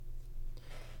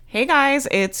Hey guys,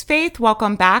 it's Faith.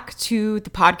 Welcome back to the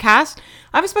podcast.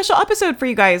 I have a special episode for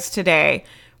you guys today.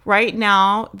 Right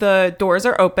now, the doors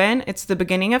are open. It's the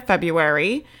beginning of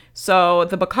February. So,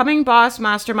 the Becoming Boss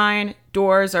Mastermind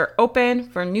doors are open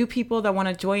for new people that want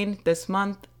to join this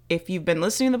month. If you've been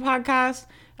listening to the podcast,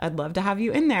 I'd love to have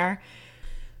you in there.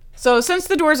 So, since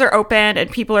the doors are open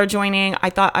and people are joining, I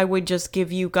thought I would just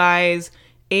give you guys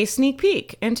a sneak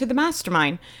peek into the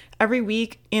mastermind. Every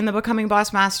week in the Becoming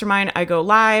Boss Mastermind, I go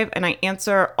live and I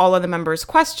answer all of the members'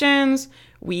 questions.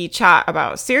 We chat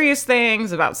about serious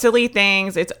things, about silly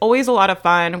things. It's always a lot of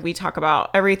fun. We talk about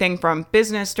everything from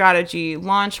business strategy,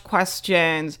 launch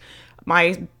questions.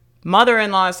 My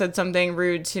mother-in-law said something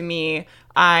rude to me.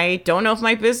 I don't know if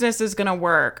my business is going to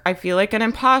work. I feel like an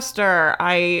imposter.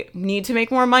 I need to make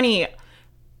more money.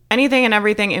 Anything and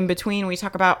everything in between. We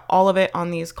talk about all of it on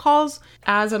these calls.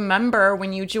 As a member,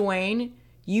 when you join,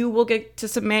 you will get to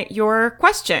submit your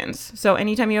questions. So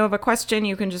anytime you have a question,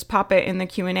 you can just pop it in the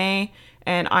Q&A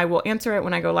and I will answer it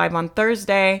when I go live on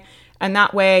Thursday. And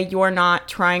that way you're not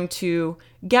trying to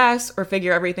guess or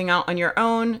figure everything out on your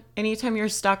own. Anytime you're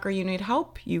stuck or you need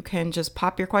help, you can just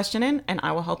pop your question in and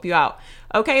I will help you out.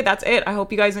 Okay, that's it. I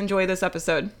hope you guys enjoy this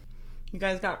episode. You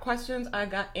guys got questions? I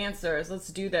got answers. Let's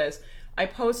do this. I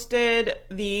posted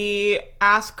the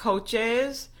Ask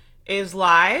Coaches is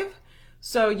live.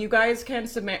 So you guys can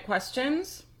submit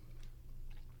questions.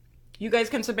 You guys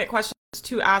can submit questions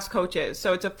to Ask Coaches.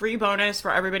 So it's a free bonus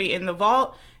for everybody in the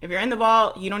vault. If you're in the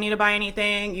vault, you don't need to buy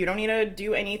anything. You don't need to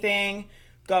do anything.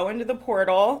 Go into the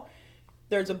portal.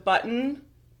 There's a button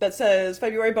that says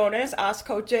February bonus, Ask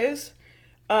Coaches.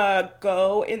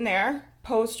 Go in there,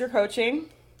 post your coaching.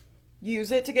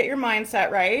 Use it to get your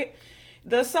mindset right.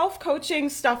 The self-coaching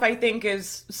stuff, I think,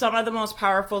 is some of the most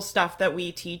powerful stuff that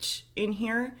we teach in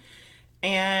here.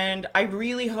 And I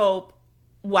really hope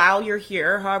while you're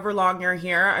here, however long you're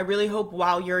here, I really hope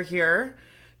while you're here,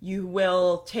 you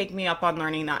will take me up on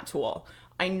learning that tool.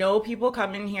 I know people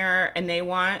come in here and they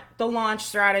want the launch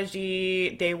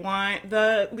strategy, they want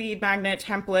the lead magnet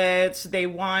templates, they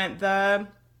want the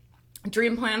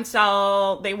dream plan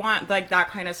sell, they want like that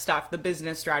kind of stuff, the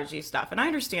business strategy stuff. And I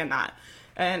understand that.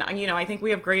 And, I think we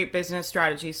have great business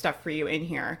strategy stuff for you in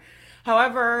here.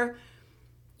 However,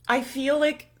 I feel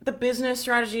like the business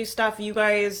strategy stuff, you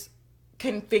guys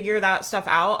can figure that stuff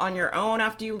out on your own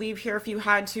after you leave here if you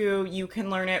had to. You can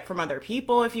learn it from other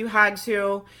people if you had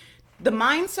to. The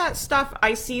mindset stuff,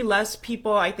 I see less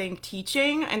people, I think,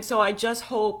 teaching. And so I just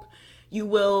hope you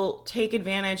will take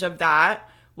advantage of that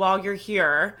while you're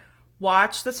here.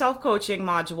 Watch the self-coaching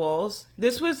modules.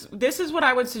 This is what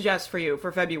I would suggest for you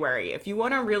for February. If you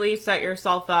want to really set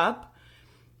yourself up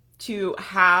to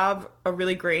have a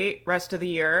really great rest of the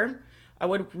year, I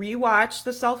would rewatch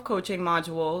the self-coaching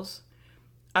modules.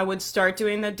 I would start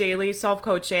doing the daily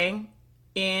self-coaching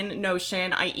in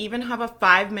Notion. I even have a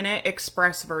 5-minute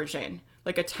express version,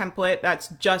 like a template that's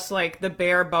just like the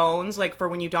bare bones, like for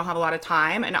when you don't have a lot of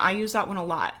time. And I use that one a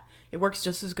lot. It works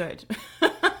just as good.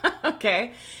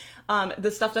 Okay.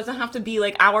 The stuff doesn't have to be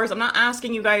like hours. I'm not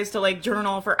asking you guys to like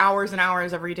journal for hours and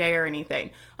hours every day or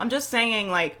anything. I'm just saying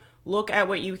like, look at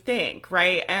what you think,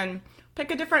 right? And pick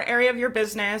a different area of your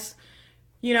business.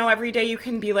 Every day you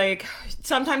can be like,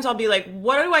 sometimes I'll be like,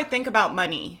 what do I think about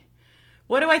money?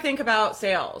 What do I think about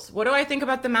sales? What do I think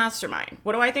about the mastermind?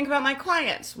 What do I think about my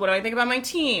clients? What do I think about my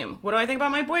team? What do I think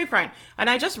about my boyfriend? And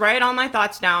I just write all my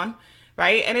thoughts down,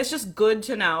 right? And it's just good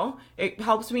to know. It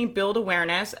helps me build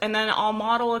awareness, and then I'll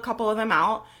model a couple of them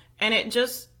out, and it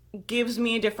just gives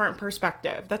me a different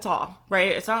perspective. That's all,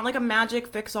 right? It's not like a magic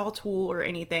fix-all tool or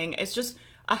anything. It's just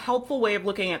a helpful way of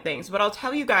looking at things. But I'll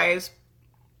tell you guys,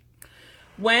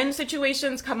 when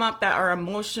situations come up that are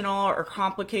emotional or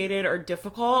complicated or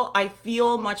difficult, I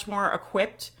feel much more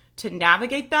equipped to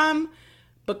navigate them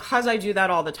because I do that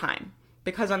all the time.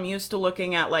 Because I'm used to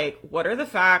looking at like, what are the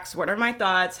facts? What are my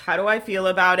thoughts? How do I feel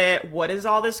about it? What is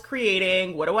all this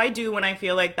creating? What do I do when I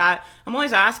feel like that? I'm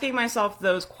always asking myself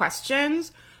those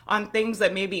questions on things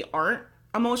that maybe aren't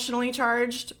emotionally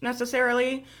charged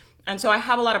necessarily. And so I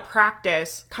have a lot of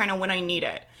practice kind of when I need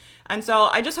it. And so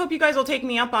I just hope you guys will take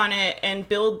me up on it and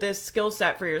build this skill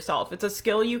set for yourself. It's a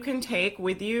skill you can take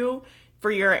with you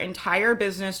for your entire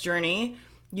business journey.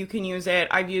 You can use it.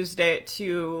 I've used it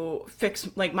to fix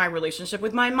like my relationship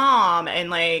with my mom and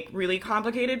like really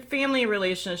complicated family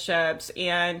relationships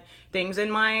and things in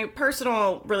my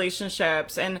personal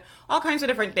relationships and all kinds of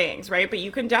different things, right? But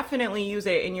you can definitely use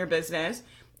it in your business,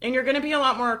 and you're going to be a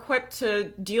lot more equipped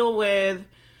to deal with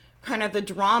kind of the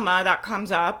drama that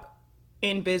comes up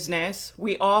in business.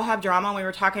 We all have drama. We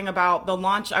were talking about the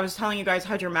launch. I was telling you guys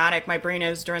how dramatic my brain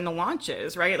is during the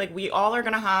launches, right? Like we all are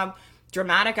going to have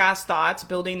dramatic ass thoughts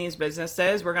building these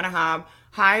businesses. We're going to have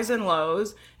highs and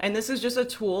lows. And this is just a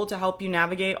tool to help you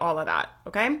navigate all of that.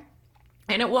 Okay.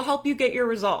 And it will help you get your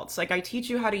results. Like, I teach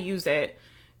you how to use it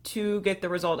to get the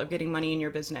result of getting money in your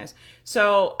business.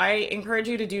 So I encourage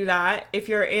you to do that. If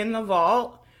you're in the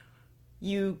vault,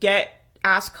 you get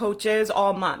Ask Coaches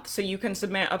all month. So you can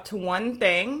submit up to one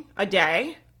thing a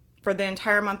day for the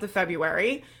entire month of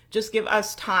February. Just give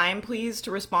us time, please,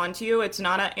 to respond to you. It's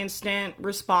not an instant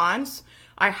response.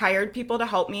 I hired people to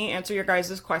help me answer your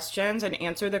guys' questions and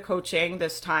answer the coaching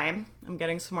this time. I'm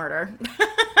getting smarter.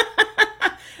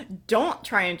 Don't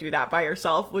try and do that by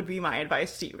yourself would be my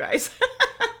advice to you guys.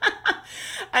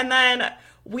 And then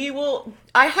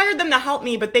I hired them to help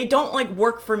me, but they don't like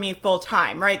work for me full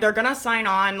time, right? They're going to sign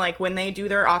on like when they do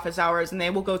their office hours, and they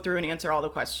will go through and answer all the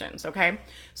questions. Okay.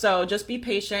 So just be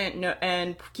patient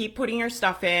and keep putting your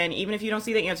stuff in. Even if you don't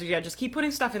see the answers yet, just keep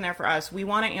putting stuff in there for us. We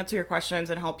want to answer your questions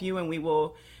and help you, and we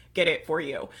will get it for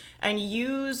you. And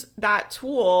use that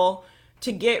tool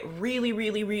to get really,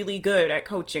 really, really good at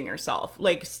coaching yourself.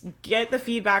 Like, get the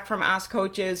feedback from Ask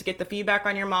Coaches, get the feedback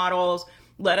on your models.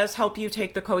 Let us help you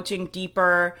take the coaching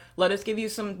deeper. Let us give you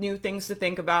some new things to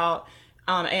think about.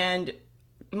 And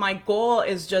my goal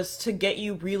is just to get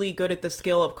you really good at the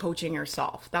skill of coaching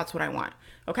yourself. That's what I want.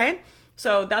 Okay.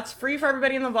 So that's free for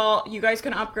everybody in the vault. You guys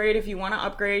can upgrade. If you want to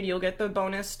upgrade, you'll get the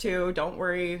bonus too. Don't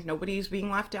worry. Nobody's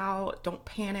being left out. Don't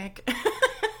panic.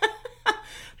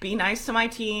 Be nice to my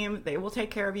team. They will take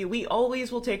care of you. We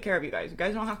always will take care of you guys. You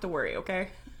guys don't have to worry. Okay.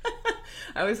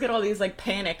 I always get all these like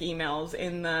panic emails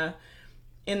in the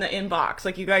inbox.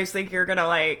 Like, you guys think you're gonna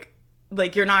like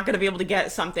you're not gonna be able to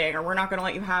get something, or we're not gonna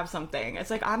let you have something.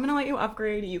 It's like, I'm gonna let you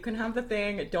upgrade. You can have the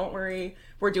thing. Don't worry.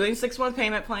 We're doing 6-month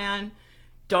payment plan.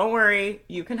 Don't worry.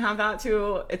 You can have that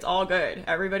too. It's all good.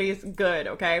 Everybody's good.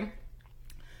 Okay.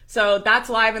 So that's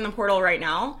live in the portal right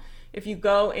now. If you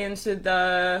go into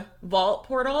the vault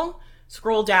portal,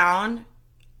 scroll down,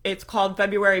 it's called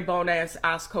February Bonus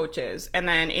Ask Coaches. And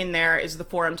then in there is the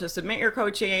forum to submit your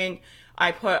coaching.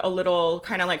 I put a little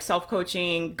kind of like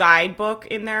self-coaching guidebook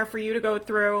in there for you to go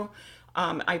through.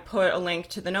 I put a link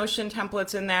to the Notion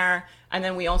templates in there. And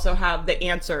then we also have the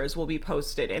answers will be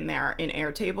posted in there in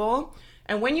Airtable.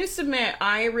 And when you submit,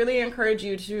 I really encourage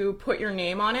you to put your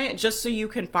name on it just so you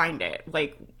can find it.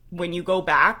 Like, when you go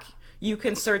back, you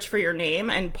can search for your name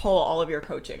and pull all of your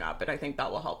coaching up. And I think that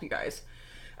will help you guys.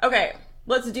 Okay,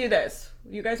 let's do this.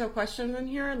 You guys have questions in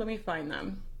here? Let me find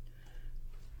them.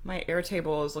 My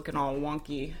Airtable is looking all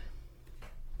wonky.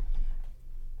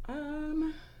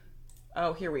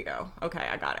 Oh, here we go. Okay,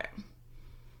 I got it.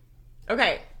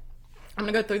 Okay, I'm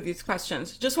gonna go through these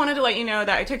questions. Just wanted to let you know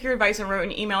that I took your advice and wrote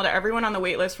an email to everyone on the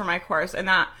waitlist for my course, and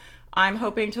that I'm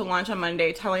hoping to launch on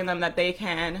Monday, telling them that they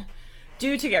can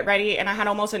do to get ready. And I had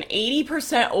almost an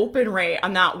 80% open rate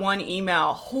on that one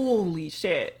email. Holy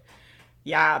shit.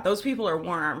 Yeah, those people are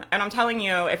warm. And I'm telling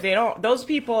you, if they don't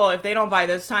buy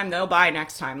this time, they'll buy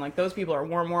next time. Like, those people are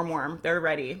warm. They're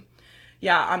ready.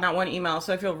 Yeah, on that one email.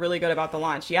 So I feel really good about the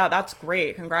launch. Yeah, that's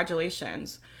great.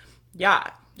 Congratulations.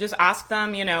 Yeah, just ask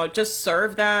them, just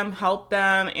serve them, help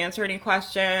them, answer any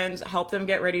questions, help them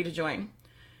get ready to join.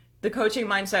 The coaching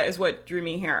mindset is what drew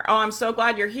me here. Oh, I'm so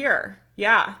glad you're here.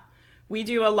 Yeah. We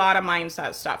do a lot of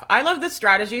mindset stuff. I love the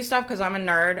strategy stuff because I'm a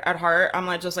nerd at heart.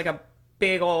 I'm just like a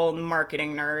big old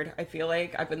marketing nerd. I feel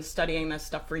like I've been studying this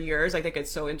stuff for years. I think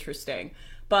it's so interesting.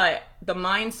 But the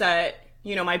mindset,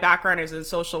 my background is in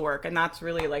social work, and that's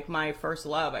really like my first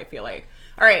love, I feel like.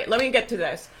 All right, let me get to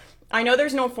this. I know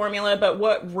there's no formula, but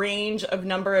what range of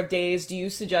number of days do you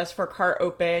suggest for cart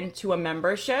open to a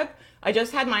membership? I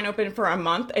just had mine open for a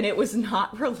month and it was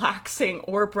not relaxing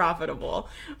or profitable.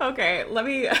 Okay, let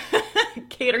me,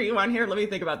 Kate, are you on here? Let me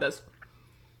think about this.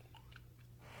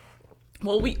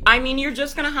 Well, you're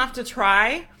just going to have to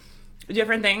try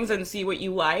different things and see what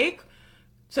you like.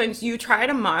 Since you tried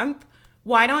a month,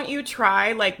 why don't you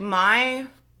try like my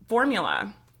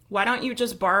formula? Why don't you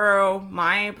just borrow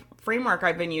my framework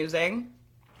I've been using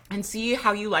and see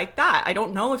how you like that? I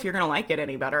don't know if you're going to like it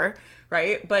any better,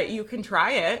 right? But you can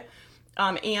try it.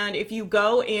 And if you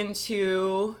go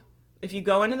into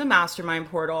the mastermind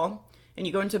portal and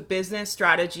you go into business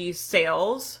strategy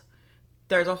sales,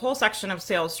 there's a whole section of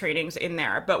sales trainings in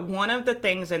there. But one of the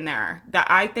things in there that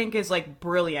I think is like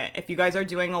brilliant, if you guys are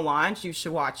doing a launch, you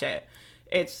should watch it.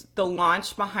 It's the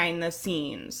launch behind the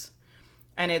scenes.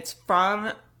 And it's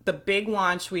from the big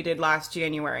launch we did last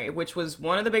January, which was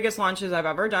one of the biggest launches I've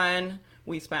ever done.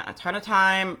 We spent a ton of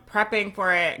time prepping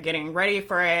for it, getting ready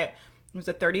for it. It was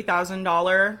a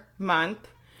 $30,000 month,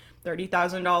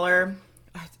 $30,000.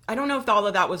 I don't know if all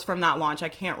of that was from that launch. I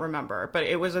can't remember, but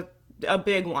it was a a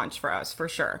big launch for us, for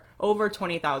sure. Over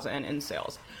 20,000 in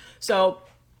sales. So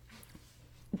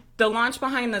the launch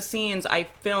behind the scenes, I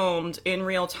filmed in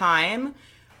real time.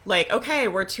 Like, okay,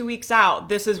 we're 2 weeks out.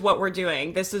 This is what we're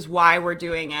doing. This is why we're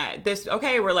doing it.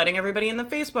 Okay, we're letting everybody in the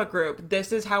Facebook group.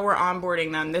 This is how we're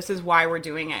onboarding them. This is why we're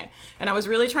doing it. And I was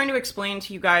really trying to explain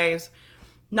to you guys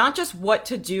not just what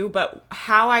to do, but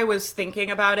how I was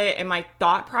thinking about it and my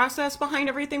thought process behind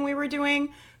everything we were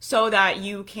doing, so that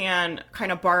you can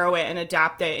kind of borrow it and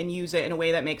adapt it and use it in a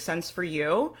way that makes sense for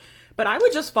you. But I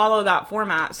would just follow that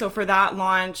format. So for that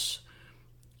launch,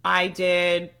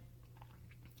 it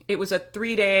was a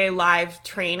 3-day live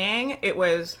training. It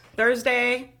was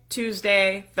Thursday,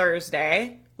 Tuesday,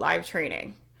 Thursday, live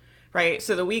training, right?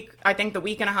 So I think the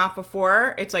week and a half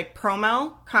before, it's like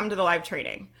promo, come to the live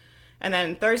training. And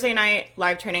then Thursday night,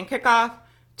 live training kickoff.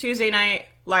 Tuesday night,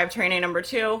 live training number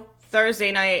 2.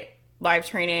 Thursday night, live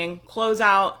training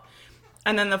closeout.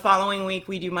 And then the following week,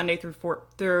 we do Monday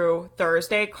through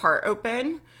Thursday cart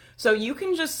open. So you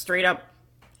can just straight up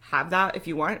have that if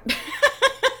you want.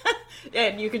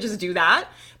 And you could just do that.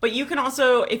 But you can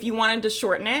also, if you wanted to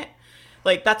shorten it,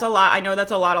 like that's a lot. I know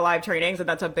that's a lot of live trainings, and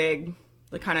that's a big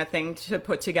kind of thing to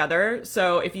put together.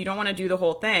 So if you don't want to do the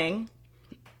whole thing,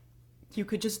 you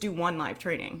could just do one live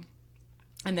training.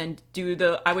 And then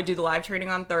I would do the live training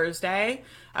on Thursday.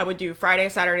 I would do Friday,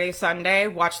 Saturday, Sunday,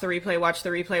 watch the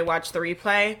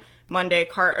replay. Monday,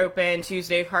 cart open.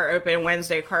 Tuesday, cart open.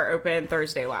 Wednesday, cart open.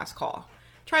 Thursday, last call.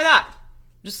 Try that.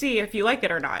 Just see if you like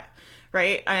it or not,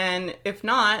 right? And if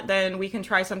not, then we can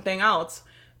try something else.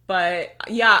 But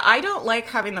yeah, I don't like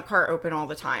having the cart open all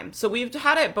the time. So we've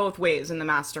had it both ways in the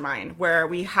mastermind, where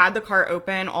we had the cart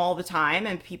open all the time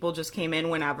and people just came in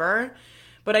whenever.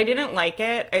 But I didn't like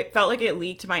it. It felt like it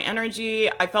leaked my energy.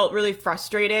 I felt really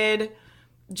frustrated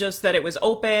just that it was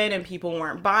open and people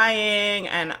weren't buying.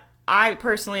 And I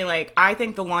personally, I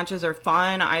think the launches are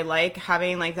fun. I like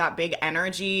having that big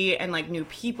energy and new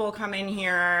people come in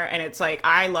here. And it's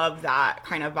I love that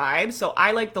kind of vibe. So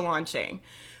I like the launching.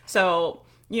 So,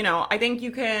 I think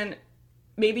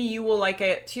maybe you will like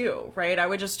it too, right? I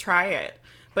would just try it.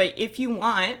 But if you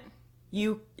want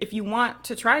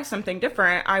to try something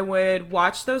different, I would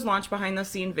watch those launch behind the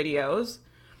scene videos,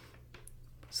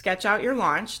 sketch out your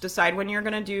launch, decide when you're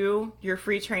going to do your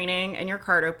free training and your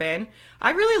cart open.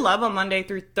 I really love a Monday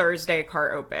through Thursday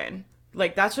cart open.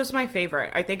 That's just my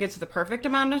favorite. I think it's the perfect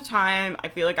amount of time. I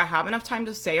feel like I have enough time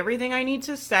to say everything I need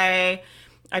to say.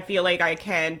 I feel like I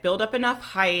can build up enough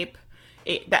hype.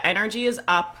 The energy is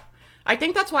up. I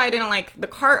think that's why I didn't like the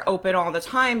cart open all the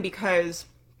time, because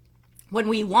when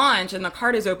we launch and the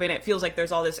cart is open, it feels like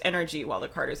there's all this energy while the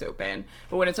cart is open.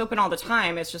 But when it's open all the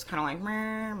time, it's just kind of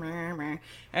meh, meh, meh,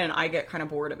 and I get kind of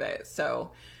bored of it.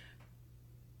 So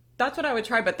that's what I would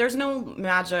try, but there's no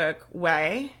magic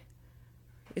way.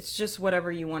 It's just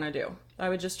whatever you want to do. I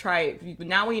would just try it.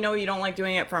 Now we know you don't like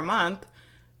doing it for a month,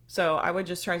 so I would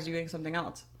just try doing something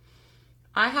else.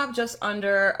 I have just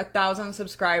under 1,000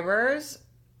 subscribers,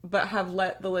 but have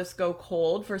let the list go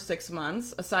cold for 6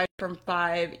 months, aside from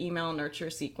 5 email nurture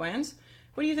sequence.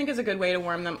 What do you think is a good way to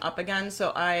warm them up again?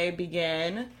 So I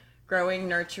begin growing,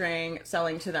 nurturing,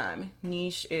 selling to them.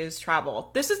 Niche is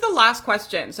travel. This is the last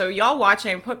question. So y'all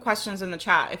watching, put questions in the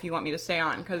chat if you want me to stay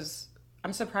on, because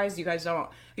I'm surprised you guys don't.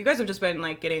 You guys have just been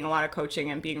getting a lot of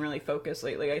coaching and being really focused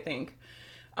lately, I think.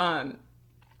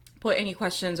 Put any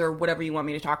questions or whatever you want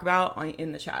me to talk about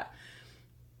in the chat.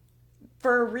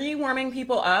 For rewarming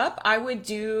people up, I would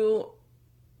do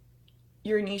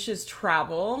your niche's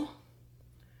travel.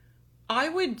 I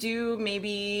would do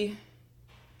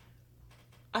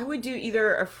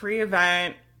either a free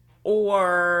event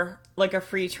or a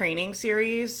free training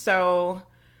series. So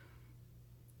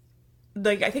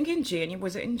I think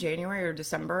was it in January or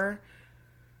December?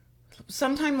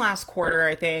 Sometime last quarter,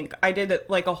 I think, I did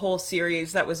a whole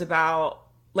series that was about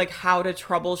how to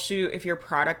troubleshoot if your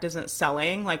product isn't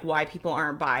selling, why people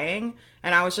aren't buying.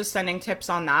 And I was just sending tips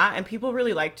on that, and people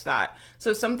really liked that.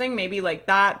 So something maybe like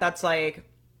that, that's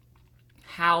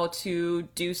how to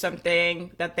do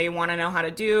something that they want to know how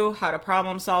to do, how to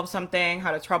problem solve something,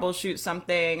 how to troubleshoot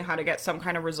something, how to get some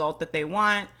kind of result that they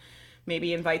want.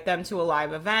 Maybe invite them to a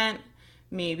live event.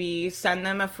 Maybe send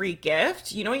them a free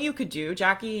gift. You know what you could do,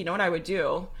 Jackie? You know what I would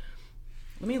do?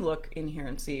 Let me look in here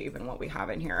and see even what we have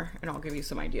in here, and I'll give you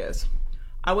some ideas.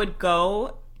 I would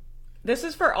go, this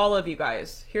is for all of you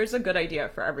guys. Here's a good idea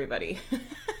for everybody.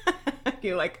 I'm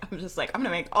gonna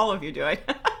make all of you do it.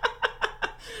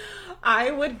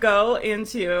 I would go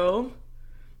into,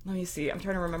 let me see, I'm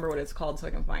trying to remember what it's called so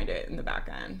I can find it in the back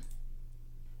end.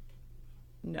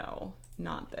 No,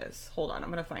 not this. Hold on, I'm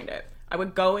gonna find it. I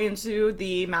would go into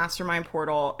the mastermind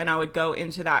portal and I would go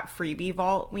into that freebie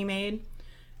vault we made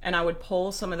and I would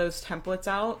pull some of those templates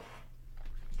out.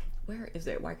 Where is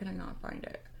it? Why can I not find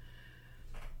it?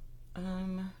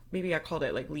 Maybe I called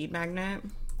it like lead magnet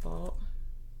vault.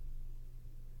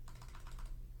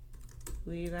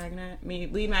 Lead magnet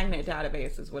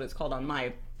database is what it's called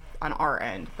on our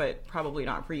end, but probably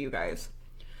not for you guys.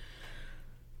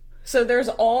 So there's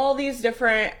all these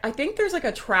different, I think there's like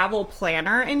a travel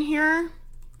planner in here.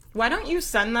 Why don't you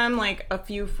send them like a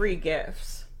few free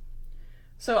gifts?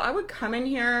 So I would come in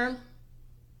here.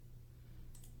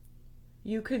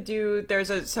 You could do,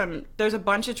 there's a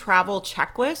bunch of travel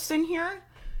checklists in here.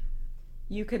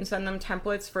 You can send them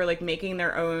templates for like making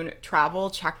their own travel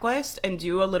checklist and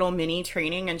do a little mini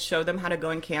training and show them how to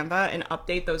go in Canva and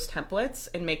update those templates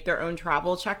and make their own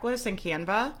travel checklist in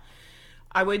Canva.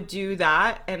 I would do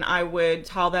that and I would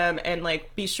tell them and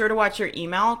like be sure to watch your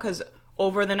email because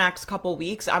over the next couple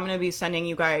weeks, I'm going to be sending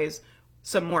you guys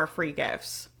some more free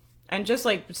gifts and just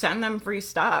like send them free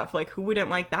stuff. Like who wouldn't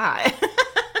like that?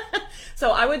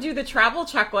 So I would do the travel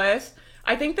checklist.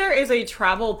 I think there is a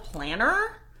travel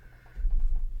planner.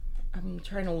 I'm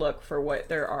trying to look for what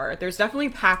there are. There's definitely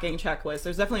packing checklists.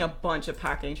 There's definitely a bunch of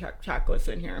packing checklists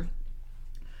in here.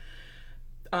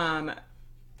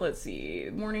 Let's see.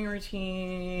 Morning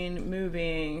routine,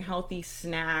 moving, healthy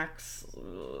snacks,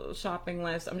 shopping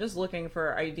list. I'm just looking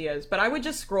for ideas, but I would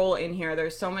just scroll in here.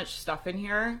 There's so much stuff in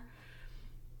here.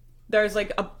 There's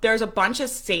a bunch of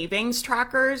savings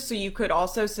trackers. So you could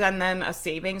also send them a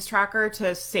savings tracker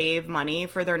to save money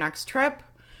for their next trip.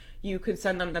 You could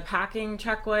send them the packing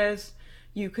checklist.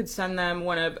 You could send them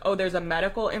there's a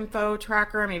medical info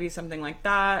tracker, maybe something like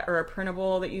that, or a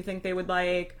printable that you think they would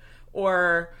like,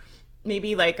 or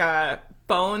maybe like a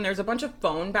phone. There's a bunch of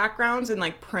phone backgrounds and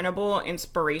like printable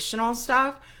inspirational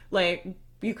stuff. Like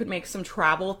you could make some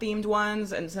travel themed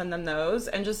ones and send them those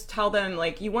and just tell them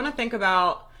like you want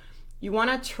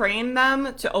to train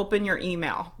them to open your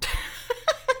email.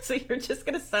 So you're just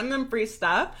going to send them free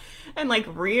stuff and like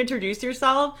reintroduce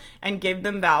yourself and give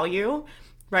them value,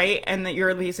 right? And that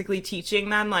you're basically teaching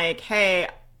them like, hey,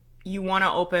 you want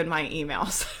to open my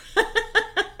emails.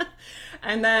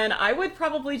 And then I would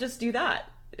probably just do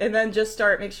that. And then just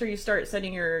make sure you start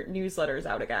sending your newsletters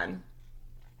out again.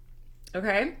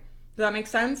 Okay? Does that make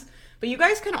sense? But you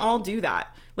guys can all do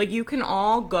that. Like you can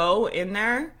all go in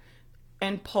there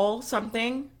and pull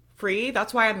something free.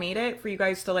 That's why I made it for you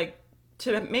guys to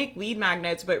make lead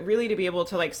magnets, but really to be able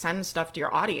to like send stuff to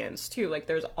your audience too. Like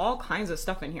there's all kinds of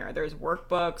stuff in here. There's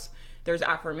workbooks, there's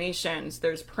affirmations,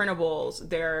 there's printables,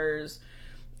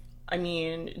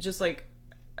 just like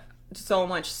so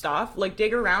much stuff. Like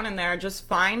dig around in there, just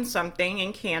find something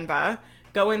in Canva,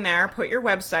 go in there, put your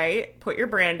website, put your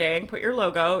branding, put your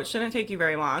logo. It shouldn't take you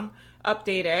very long.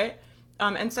 Update it.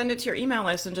 And send it to your email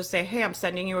list and just say, hey, I'm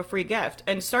sending you a free gift.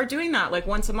 And start doing that like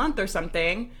once a month or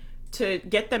something to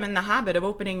get them in the habit of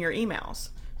opening your emails.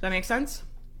 Does that make sense?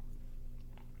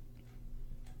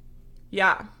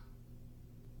 Yeah.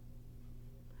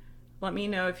 Let me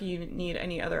know if you need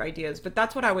any other ideas. But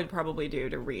that's what I would probably do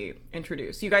to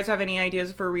reintroduce. You guys have any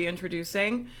ideas for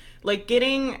reintroducing? Like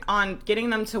getting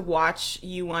them to watch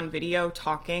you on video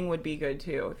talking would be good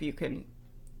too. If you can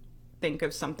think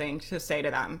of something to say to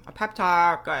them, a pep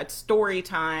talk, a story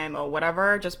time, or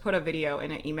whatever, just put a video in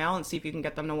an email and see if you can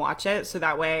get them to watch it. So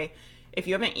that way, if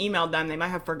you haven't emailed them, they might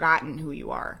have forgotten who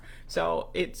you are. So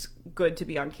it's good to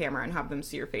be on camera and have them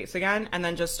see your face again, and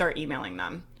then just start emailing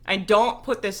them. And don't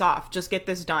put this off. Just get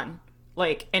this done.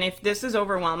 And if this is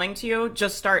overwhelming to you,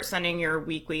 just start sending your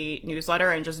weekly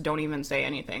newsletter and just don't even say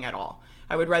anything at all.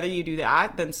 I would rather you do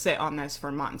that than sit on this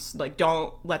for months. Like,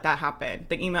 don't let that happen.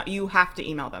 You have to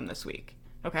email them this week.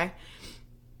 Okay?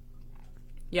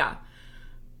 Yeah.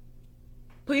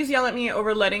 Please yell at me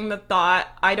over letting the thought,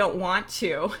 I don't want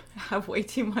to, have way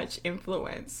too much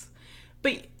influence.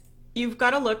 But you've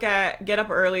got to get up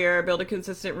earlier, build a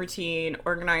consistent routine,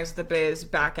 organize the biz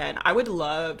back end. I would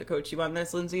love to coach you on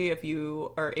this, Lindsay, if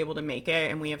you are able to make it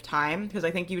and we have time, because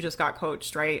I think you just got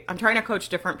coached, right? I'm trying to coach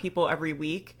different people every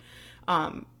week.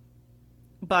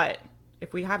 But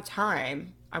if we have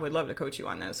time, I would love to coach you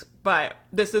on this. But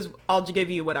I'll give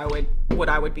you what I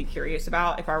would be curious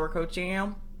about if I were coaching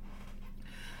you.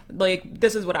 Like,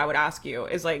 this is what I would ask you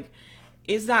is like,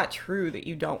 is that true that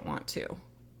you don't want to?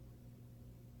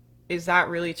 Is that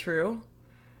really true?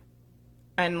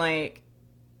 And like,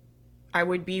 I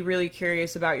would be really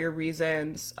curious about your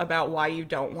reasons about why you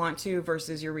don't want to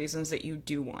versus your reasons that you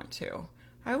do want to.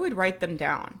 I would write them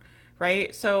down.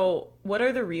 Right? So what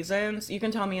are the reasons? You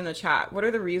can tell me in the chat. What are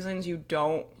the reasons you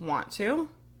don't want to?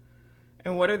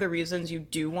 And what are the reasons you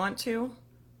do want to?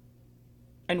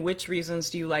 And which reasons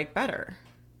do you like better?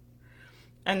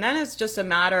 And then it's just a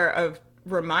matter of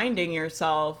reminding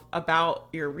yourself about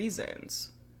your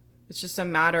reasons. It's just a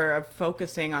matter of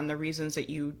focusing on the reasons that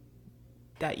you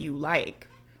like,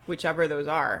 whichever those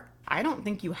are. I don't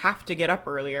think you have to get up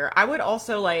earlier. I would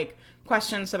also like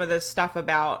question some of this stuff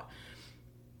about,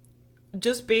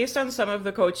 just based on some of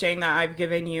the coaching that I've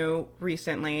given you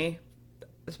recently,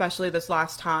 especially this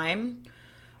last time,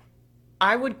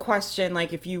 I would question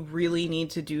like if you really need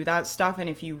to do that stuff, and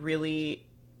if you really,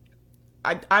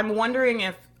 I'm wondering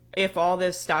if all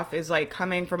this stuff is like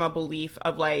coming from a belief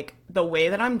of like the way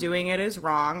that I'm doing it is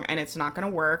wrong and it's not going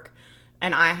to work,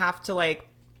 and I have to like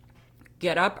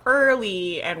get up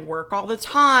early and work all the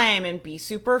time and be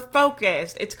super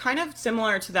focused. It's kind of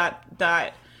similar to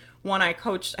that one I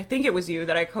coached, I think it was you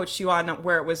that I coached you on,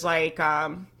 where it was like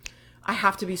I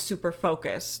have to be super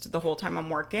focused the whole time I'm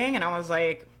working, and I was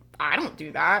like, I don't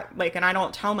do that. Like, and I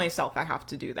don't tell myself I have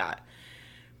to do that.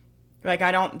 Like,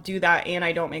 I don't do that, and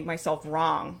I don't make myself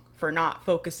wrong for not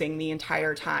focusing the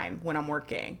entire time when I'm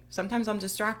working. Sometimes I'm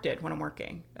distracted when I'm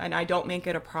working, and I don't make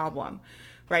it a problem,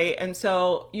 right? And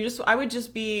so I would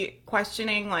just be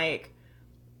questioning, like,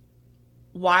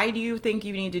 why do you think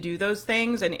you need to do those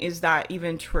things, and is that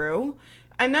even true?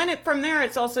 And then from there,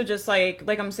 it's also just like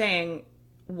I'm saying,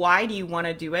 why do you want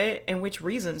to do it, and which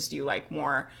reasons do you like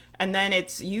more? And then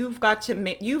you've got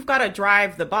to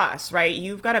drive the bus, right?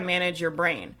 You've got to manage your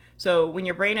brain. So when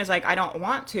your brain is like, I don't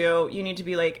want to, you need to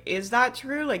be like, is that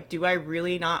true? Like, do I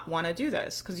really not want to do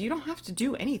this? Because you don't have to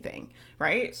do anything,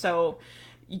 right? So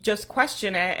you just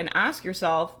question it and ask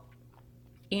yourself,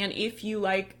 and if you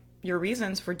like your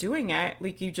reasons for doing it,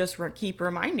 like, you just keep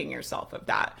reminding yourself of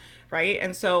that, right?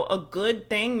 And so a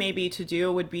good thing maybe to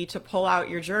do would be to pull out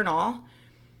your journal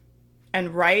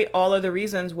and write all of the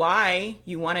reasons why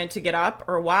you wanted to get up,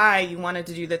 or why you wanted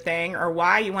to do the thing, or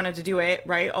why you wanted to do it.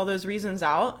 Write all those reasons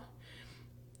out,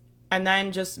 and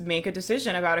then just make a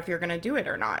decision about if you're going to do it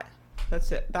or not. That's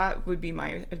it. That would be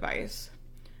my advice.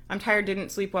 I'm tired,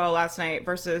 didn't sleep well last night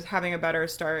versus having a better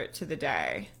start to the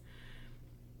day.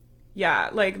 Yeah,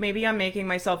 like, maybe I'm making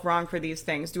myself wrong for these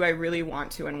things. Do I really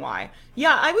want to, and why?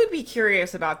 Yeah, I would be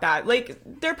curious about that. Like,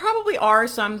 there probably are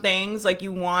some things like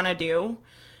you want to do,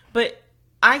 but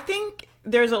I think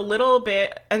there's a little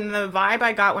bit, and the vibe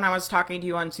I got when I was talking to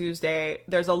you on Tuesday,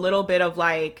 there's a little bit of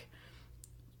like,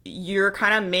 you're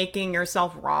kind of making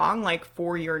yourself wrong, like,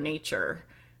 for your nature.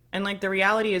 And like, the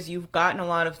reality is you've gotten a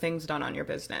lot of things done on your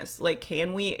business. Like,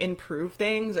 can we improve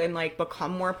things and like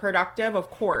become more productive? Of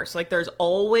course. Like, there's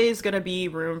always going to be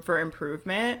room for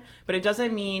improvement, but it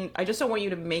doesn't mean, I just don't want you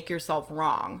to make yourself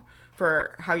wrong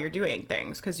for how you're doing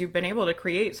things, because you've been able to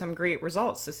create some great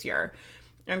results this year.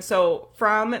 And so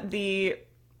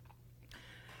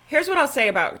here's what I'll say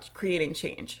about creating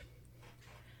change.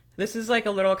 This is like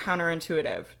a little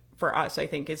counterintuitive for us, I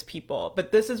think, as people,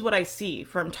 but this is what I see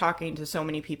from talking to so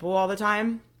many people all the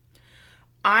time.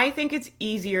 I think it's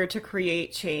easier to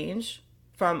create change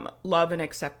from love and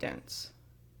acceptance.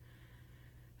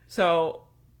 So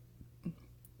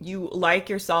you like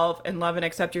yourself and love and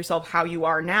accept yourself how you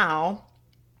are now,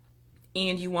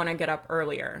 and you want to get up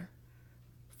earlier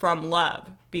from love,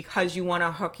 because you want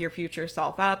to hook your future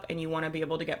self up, and you want to be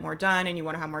able to get more done, and you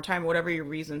want to have more time, whatever your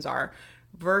reasons are,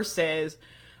 versus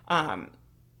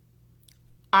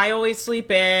I always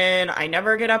sleep in, I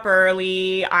never get up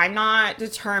early, I'm not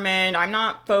determined, I'm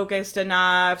not focused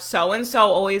enough, so-and-so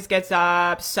always gets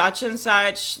up, such and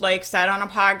such, like, said on a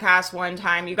podcast one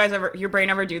time. You guys your brain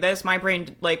ever do this? My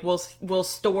brain, like, will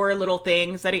store little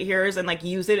things that it hears and, like,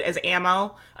 use it as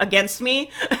ammo against me.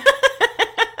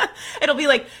 It'll be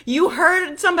like, you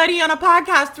heard somebody on a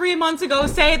podcast 3 months ago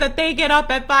say that they get up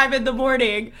at 5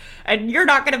 a.m, and you're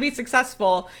not going to be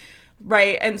successful,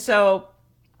 right? And so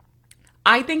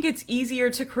I think it's easier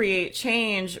to create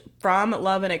change from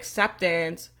love and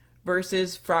acceptance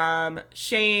versus from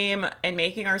shame and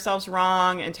making ourselves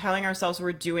wrong and telling ourselves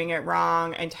we're doing it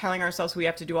wrong and telling ourselves we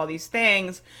have to do all these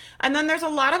things. And then there's a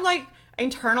lot of like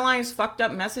internalized fucked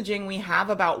up messaging we have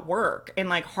about work and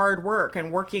like hard work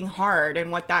and working hard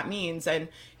and what that means. And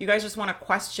you guys just want to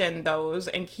question those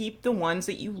and keep the ones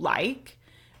that you like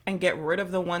and get rid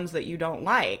of the ones that you don't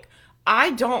like.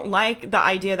 I don't like the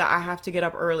idea that I have to get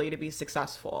up early to be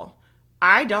successful.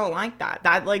 I don't like that.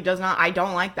 I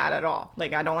don't like that at all.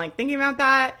 Like, I don't like thinking about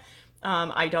that.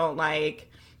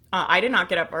 I did not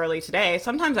get up early today.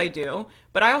 Sometimes I do,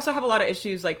 but I also have a lot of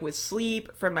issues like with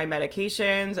sleep from my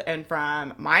medications and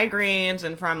from migraines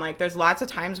and from like, there's lots of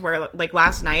times where like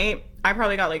last night, I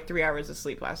probably got like 3 hours of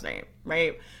sleep last night,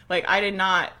 right? Like I did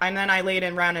not. And then I laid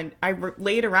around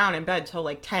in bed till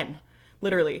like 10,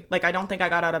 literally. Like, I don't think I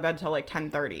got out of bed till like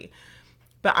 10:30.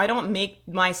 But I don't make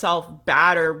myself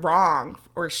bad or wrong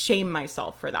or shame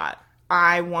myself for that.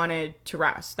 I wanted to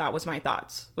rest. That was my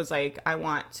thoughts. Was like, I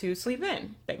want to sleep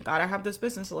in. Thank God I have this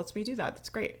business. So lets me do that. That's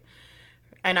great.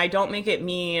 And I don't make it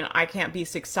mean I can't be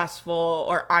successful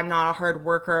or I'm not a hard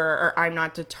worker or I'm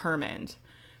not determined.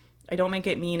 I don't make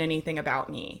it mean anything about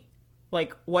me.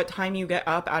 Like, what time you get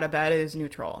up out of bed is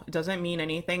neutral. It doesn't mean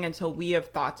anything until we have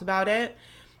thoughts about it.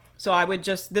 So I would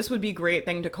just, this would be a great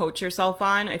thing to coach yourself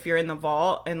on if you're in the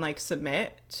vault and like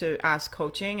submit to ask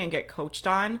coaching and get coached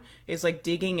on, is like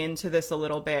digging into this a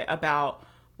little bit about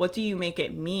what do you make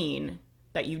it mean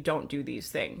that you don't do these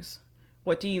things?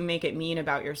 What do you make it mean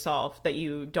about yourself that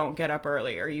you don't get up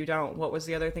early or you don't, what was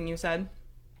the other thing you said?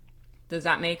 Does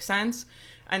that make sense?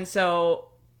 And so,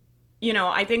 you know,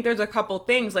 I think there's a couple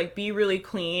things, like be really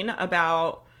clean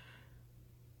about,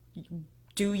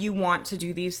 do you want to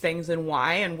do these things and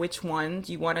why, and which ones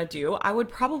you want to do? I would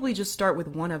probably just start with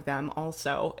one of them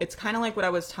also. It's kind of like what I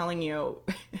was telling you.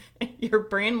 Your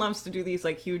brain loves to do these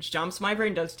like huge jumps. My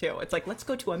brain does too. It's like, let's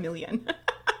go to 1,000,000.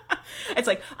 It's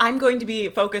like, I'm going to be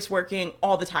focused working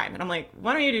all the time. And I'm like,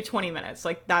 why don't you do 20 minutes?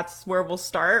 Like, that's where we'll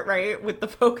start, right? With the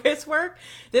focus work.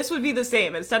 This would be the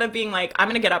same. Instead of being like, I'm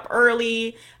going to get up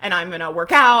early and I'm going to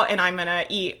work out and I'm going to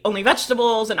eat only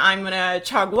vegetables and I'm going to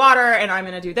chug water and I'm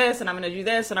going to do this and I'm going to do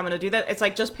this and I'm going to do that. It's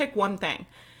like, just pick one thing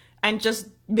and just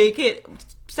make it,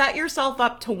 set yourself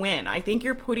up to win. I think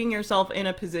you're putting yourself in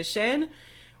a position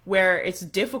where it's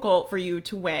difficult for you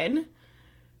to win.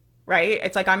 Right?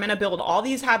 It's like, I'm going to build all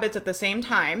these habits at the same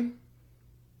time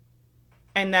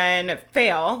and then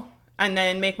fail and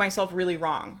then make myself really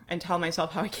wrong and tell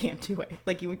myself how I can't do it.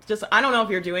 Like, you just, I don't know if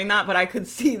you're doing that, but I could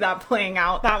see that playing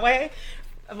out that way.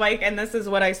 Like, and this is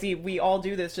what I see. We all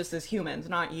do this just as humans,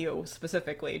 not you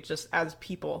specifically, just as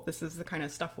people. This is the kind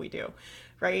of stuff we do.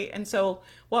 Right? And so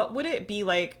what would it be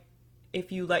like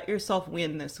if you let yourself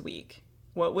win this week?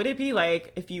 What would it be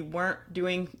like if you weren't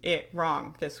doing it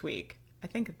wrong this week? I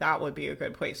think that would be a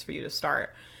good place for you to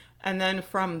start. And then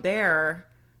from there,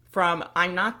 from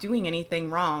I'm not doing anything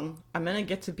wrong, I'm going to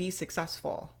get to be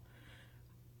successful.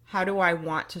 How do I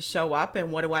want to show up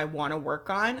and what do I want to work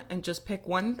on? And just pick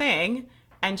one thing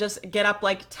and just get up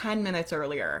like 10 minutes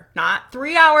earlier, not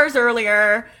 3 hours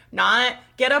earlier, not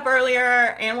get up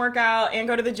earlier and work out and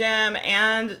go to the gym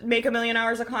and make 1,000,000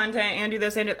 hours of content and do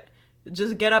this and do that.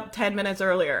 Just get up 10 minutes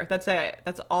earlier. That's it.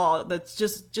 That's all. That's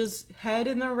just head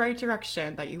in the right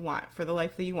direction that you want for the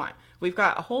life that you want. We've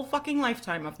got a whole fucking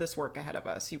lifetime of this work ahead of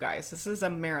us, you guys. This is a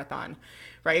marathon,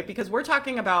 right? Because we're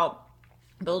talking about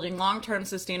building long-term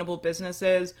sustainable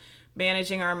businesses,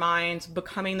 managing our minds,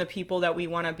 becoming the people that we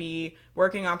want to be,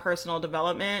 working on personal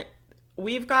development.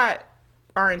 We've got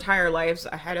our entire lives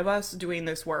ahead of us doing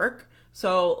this work.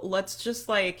 So let's just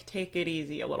like take it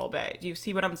easy a little bit. Do you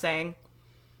see what I'm saying?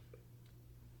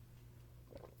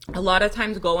 A lot of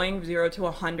times going 0 to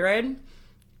 100,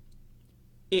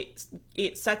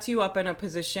 it sets you up in a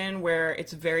position where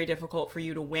it's very difficult for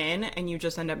you to win and you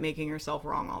just end up making yourself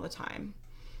wrong all the time.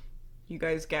 You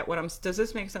guys get what does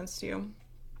this make sense to you?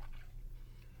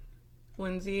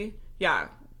 Lindsay? Yeah.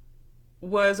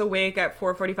 Was awake at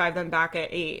 4:45, then back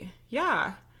at 8.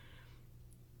 Yeah.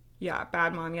 Yeah,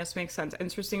 bad mom. Yes, makes sense.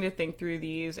 Interesting to think through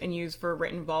these and use for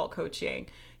written vault coaching.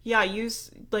 Yeah,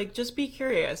 use, like, just be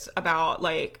curious about,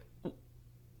 like,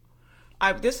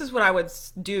 this is what I would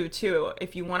do, too.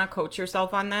 If you want to coach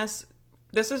yourself on this,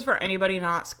 this is for anybody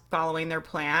not following their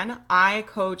plan. I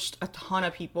coached a ton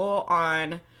of people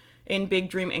in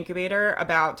Big Dream Incubator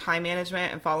about time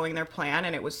management and following their plan,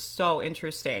 and it was so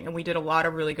interesting. And we did a lot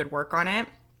of really good work on it.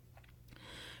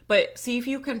 But see if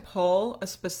you can pull a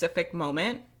specific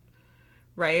moment,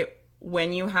 right,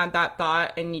 when you had that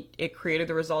thought and it created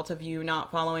the result of you not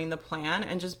following the plan,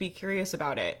 and just be curious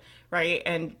about it, right?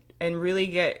 And really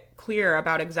get clear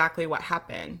about exactly what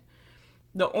happened.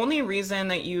 The only reason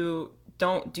that you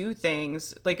don't do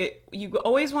things, like, you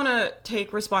always want to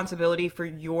take responsibility for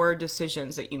your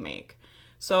decisions that you make.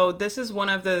 So this is one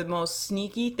of the most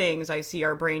sneaky things I see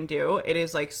our brain do. It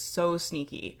is like so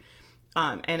sneaky.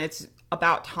 And it's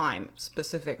about time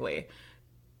specifically.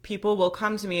 People will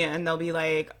come to me and they'll be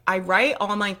like, I write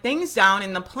all my things down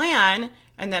in the plan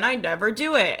and then I never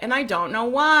do it and I don't know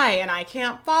why and I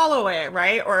can't follow it,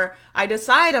 right? Or I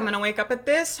decide I'm going to wake up at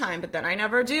this time, but then I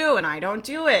never do and I don't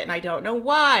do it and I don't know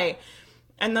why.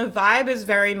 And the vibe is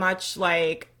very much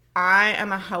like, I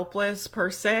am a helpless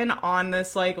person on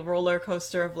this like roller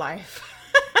coaster of life.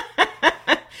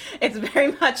 It's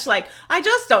very much like, I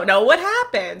just don't know what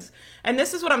happens. And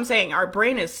this is what I'm saying. Our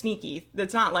brain is sneaky.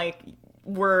 It's not like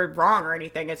we're wrong or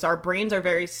anything. It's our brains are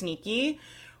very sneaky,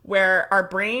 where our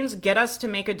brains get us to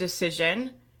make a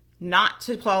decision not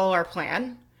to follow our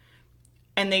plan.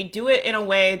 And they do it in a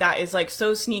way that is like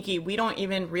so sneaky, we don't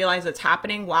even realize it's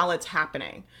happening while it's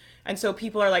happening. And so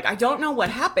people are like, I don't know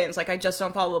what happens. Like, I just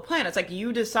don't follow the plan. It's like,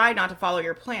 you decide not to follow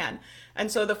your plan.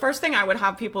 And so the first thing I would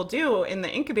have people do in the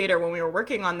incubator when we were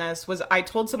working on this was I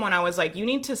told someone, I was like, you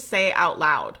need to say out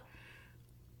loud,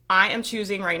 I am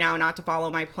choosing right now not to follow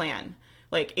my plan.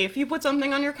 Like, if you put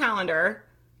something on your calendar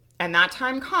and that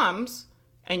time comes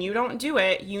and you don't do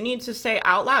it, you need to say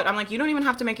out loud. I'm like, you don't even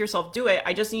have to make yourself do it.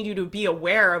 I just need you to be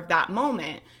aware of that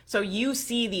moment. So you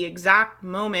see the exact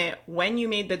moment when you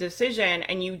made the decision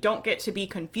and you don't get to be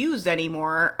confused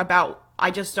anymore about, I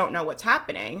just don't know what's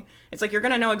happening. It's like, you're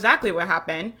going to know exactly what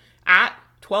happened at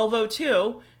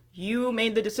 12:02. You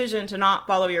made the decision to not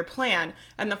follow your plan.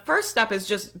 And the first step is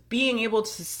just being able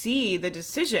to see the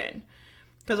decision.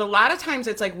 Because a lot of times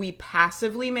it's like we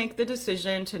passively make the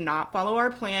decision to not follow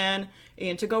our plan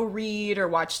and to go read or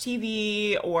watch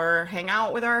TV or hang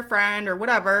out with our friend or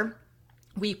whatever.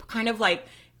 We kind of like,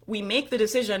 we make the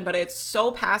decision, but it's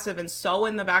so passive and so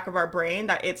in the back of our brain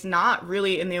that it's not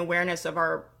really in the awareness of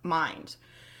our mind,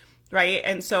 right?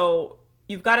 And so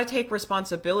you've got to take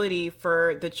responsibility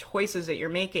for the choices that you're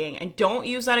making, and don't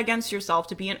use that against yourself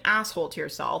to be an asshole to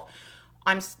yourself.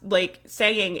 I'm like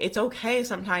saying it's okay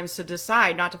sometimes to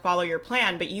decide not to follow your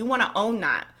plan, but you want to own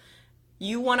that.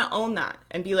 You want to own that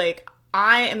and be like,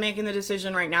 I am making the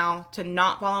decision right now to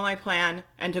not follow my plan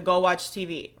and to go watch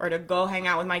TV or to go hang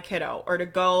out with my kiddo or to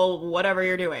go whatever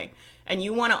you're doing. And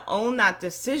you want to own that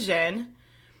decision.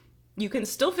 You can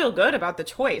still feel good about the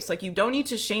choice. Like, you don't need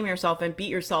to shame yourself and beat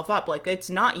yourself up. Like, it's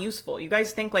not useful. You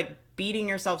guys think like beating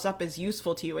yourselves up is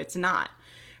useful to you. It's not,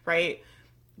 right?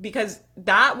 Because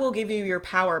that will give you your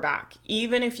power back.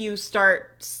 Even if you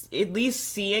start at least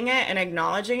seeing it and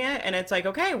acknowledging it, and it's like,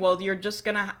 okay, well, you're just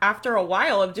gonna, after a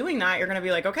while of doing that, you're gonna be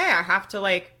like, okay, I have to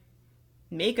like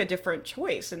make a different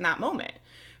choice in that moment,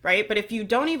 right? But if you're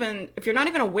not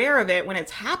even aware of it when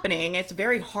it's happening, it's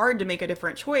very hard to make a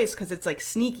different choice because it's like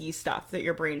sneaky stuff that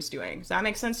your brain's doing. Does that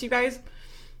make sense to you guys?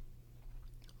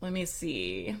 Let me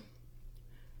see.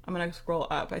 I'm gonna scroll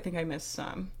up. I think I missed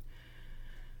some.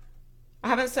 I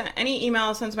haven't sent any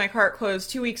emails since my cart closed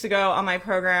 2 weeks ago on my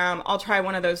program. I'll try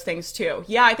one of those things too.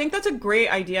 Yeah, I think that's a great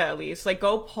idea, at least. Like,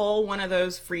 go pull one of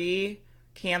those free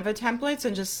Canva templates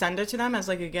and just send it to them as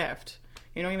like a gift.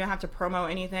 You don't even have to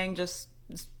promo anything. Just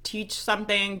teach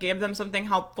something, give them something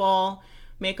helpful,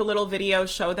 make a little video,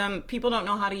 show them. People don't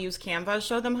know how to use Canva.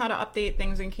 Show them how to update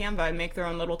things in Canva and make their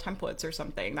own little templates or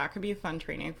something. That could be fun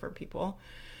training for people.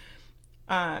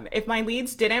 If my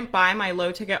leads didn't buy my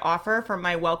low ticket offer from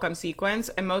my welcome sequence,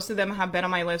 and most of them have been on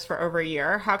my list for over a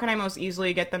year, how can I most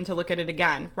easily get them to look at it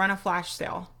again? Run a flash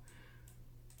sale.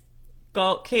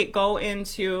 If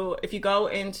you go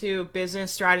into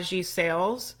business strategy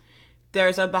sales,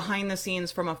 there's a behind the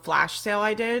scenes from a flash sale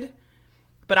I did,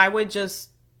 but I would just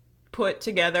put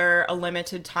together a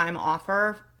limited time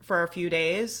offer for a few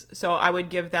days. So I would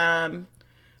give them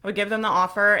the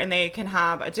offer, and they can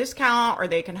have a discount, or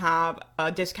they can have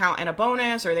a discount and a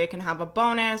bonus, or they can have a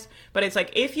bonus. But it's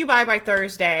like, if you buy by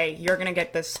Thursday, you're going to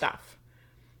get this stuff,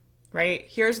 right?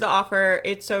 Here's the offer.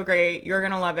 It's so great. You're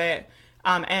going to love it.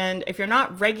 And if you're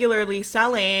not regularly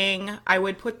selling, I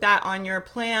would put that on your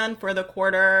plan for the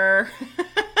quarter.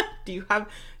 Do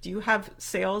you have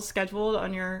sales scheduled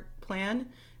on your plan?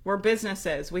 We're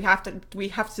businesses. We have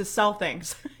to sell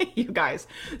things, you guys.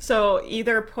 So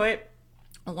either put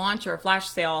a launch or a flash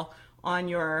sale on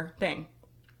your thing.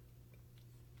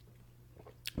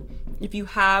 If you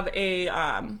have a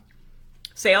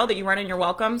sale that you run in your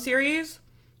welcome series,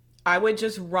 I would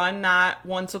just run that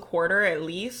once a quarter at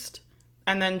least,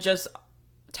 and then just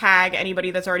tag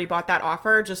anybody that's already bought that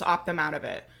offer, just opt them out of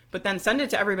it. But then send it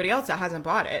to everybody else that hasn't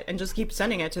bought it, and just keep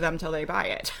sending it to them till they buy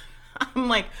it. I'm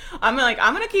going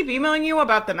to keep emailing you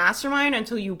about the mastermind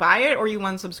until you buy it or you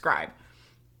unsubscribe.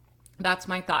 That's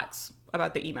my thoughts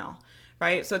about the email,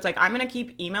 right? So it's like, I'm going to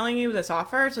keep emailing you this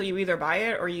offer till you either buy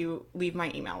it or you leave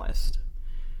my email list.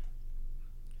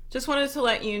 Just wanted to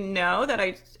let you know that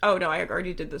I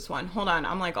already did this one. Hold on.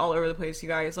 I'm like all over the place, you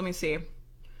guys. Let me see.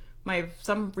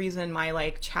 Some reason my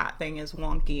like chat thing is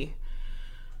wonky.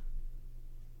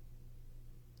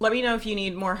 Let me know if you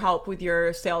need more help with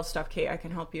your sales stuff, Kate. I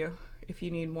can help you if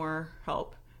you need more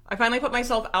help. I finally put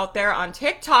myself out there on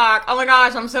TikTok. Oh my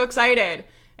gosh, I'm so excited.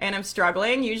 And I'm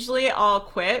struggling. Usually I'll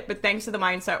quit, but thanks to the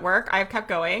mindset work, I've kept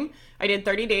going. I did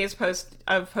 30 days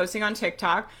of posting on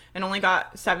TikTok and only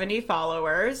got 70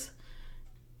 followers.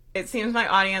 It seems my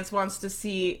audience wants to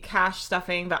see cash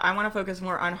stuffing, but I want to focus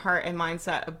more on heart and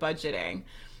mindset of budgeting.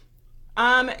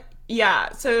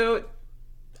 Yeah, so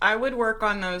I would work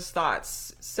on those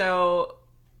thoughts. So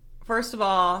first of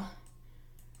all,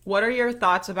 what are your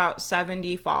thoughts about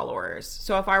 70 followers?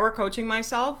 So if I were coaching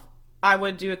myself, I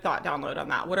would do a thought download on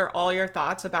that. What are all your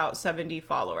thoughts about 70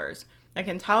 followers? I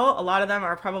can tell a lot of them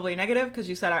are probably negative because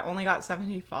you said I only got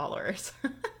 70 followers.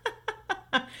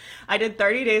 I did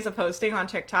 30 days of posting on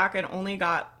TikTok and only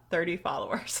got 30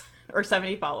 followers or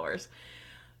 70 followers.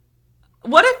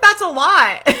 What if that's a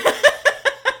lot?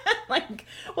 Like,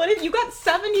 what if you got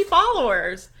 70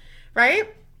 followers,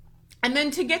 right? And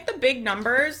then to get the big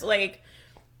numbers, like,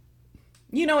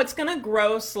 you know, it's going to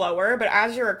grow slower, but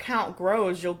as your account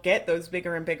grows, you'll get those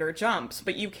bigger and bigger jumps,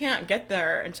 but you can't get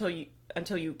there until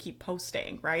you keep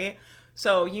posting, right?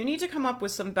 So you need to come up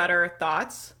with some better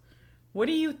thoughts. What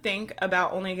do you think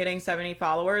about only getting 70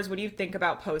 followers? What do you think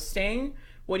about posting?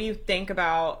 What do you think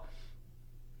about,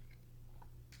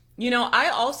 you know,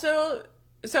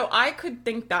 I could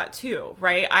think that too,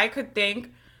 right? I could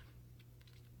think,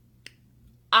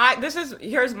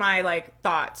 here's my like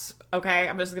thoughts, okay?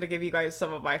 I'm just gonna give you guys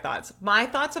some of my thoughts. My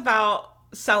thoughts about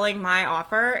selling my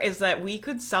offer is that we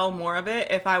could sell more of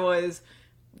it if I was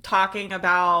talking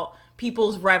about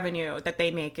people's revenue that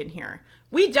they make in here.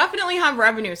 We definitely have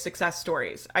revenue success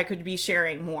stories I could be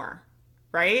sharing more,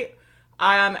 right?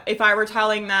 If I were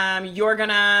telling them, you're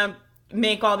gonna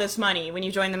make all this money when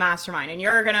you join the mastermind and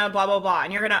you're gonna blah, blah, blah,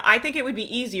 and I think it would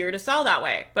be easier to sell that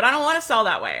way, but I don't want to sell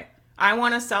that way. I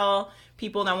want to sell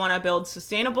people that want to build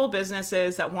sustainable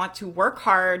businesses, that want to work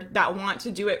hard, that want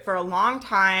to do it for a long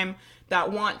time,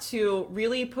 that want to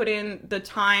really put in the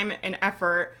time and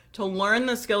effort to learn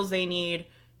the skills they need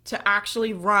to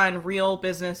actually run real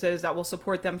businesses that will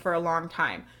support them for a long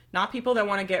time, not people that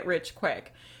want to get rich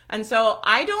quick. And so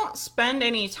I don't spend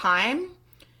any time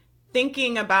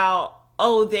thinking about,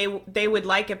 oh, they would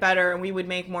like it better and we would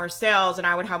make more sales and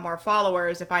I would have more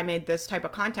followers if I made this type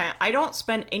of content. I don't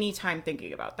spend any time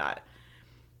thinking about that.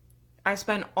 I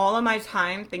spend all of my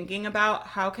time thinking about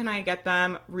how can I get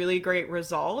them really great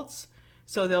results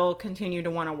so they'll continue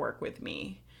to want to work with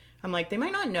me. I'm like, they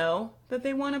might not know that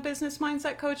they want a business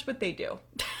mindset coach, but they do.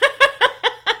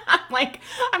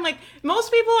 I'm like,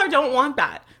 most people don't want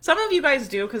that. Some of you guys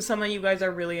do, because some of you guys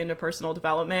are really into personal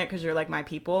development because you're like my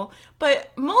people.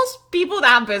 But most people that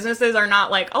have businesses are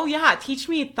not like, oh yeah, teach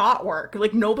me thought work.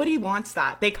 Like nobody wants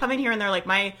that. They come in here and they're like,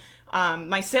 my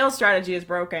sales strategy is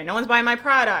broken. No one's buying my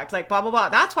product, like blah, blah, blah.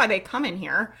 That's why they come in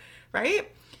here, right?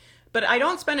 But I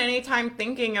don't spend any time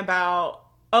thinking about,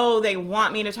 oh, they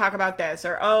want me to talk about this,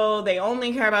 or oh, they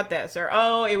only care about this, or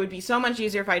oh, it would be so much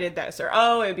easier if I did this, or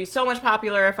oh, it would be so much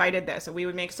popular if I did this, and we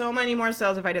would make so many more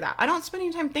sales if I did that. I don't spend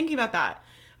any time thinking about that.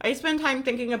 I spend time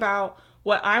thinking about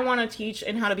what I want to teach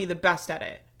and how to be the best at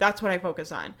it. That's what I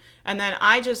focus on. And then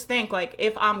I just think, like,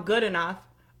 if I'm good enough,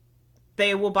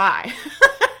 they will buy.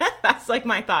 That's like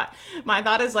my thought. My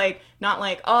thought is like, not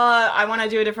like, oh, I want to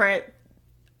do a different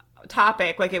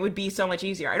topic, like it would be so much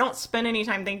easier. I don't spend any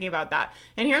time thinking about that.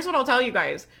 And here's what I'll tell you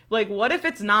guys, like, what if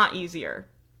it's not easier?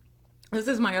 This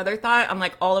is my other thought. I'm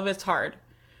like, all of it's hard.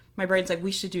 My brain's like,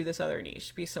 we should do this other niche.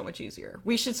 It'd be so much easier.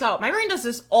 We should sell. My brain does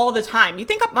this all the time. You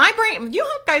think my brain, you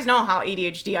guys know how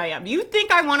ADHD I am. You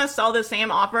think I want to sell the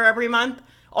same offer every month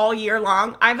all year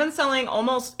long? I've been selling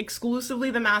almost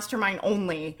exclusively the mastermind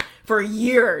only for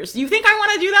years. You think I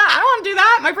want to do that? I don't want to do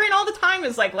that. My brain all the time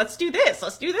is like, let's do this.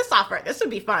 Let's do this offer. This would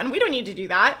be fun. We don't need to do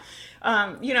that.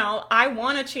 I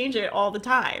want to change it all the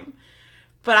time,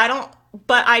 but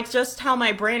I just tell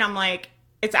my brain, I'm like,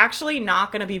 it's actually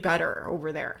not going to be better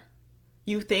over there.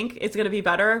 You think it's going to be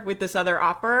better with this other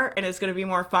offer and it's going to be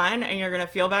more fun and you're going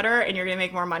to feel better and you're going to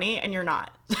make more money, and you're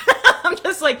not. I'm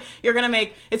just like,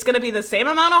 it's going to be the same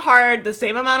amount of hard, the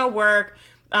same amount of work.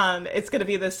 It's going to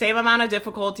be the same amount of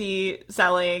difficulty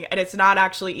selling, and it's not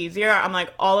actually easier. I'm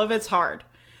like, all of it's hard,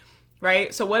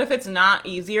 right? So what if it's not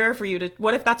easier for you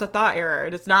what if that's a thought error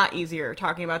and it's not easier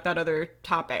talking about that other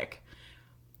topic,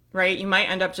 right? You might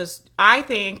end up I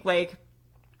think like,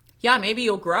 yeah, maybe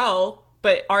you'll grow,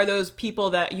 but are those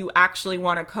people that you actually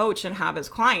want to coach and have as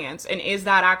clients? And is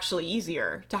that actually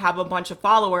easier to have a bunch of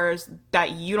followers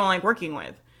that you don't like working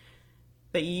with?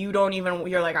 That you're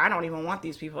like, I don't even want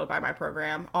these people to buy my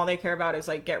program. All they care about is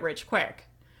like, get rich quick,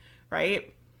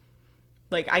 right?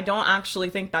 Like, I don't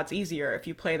actually think that's easier if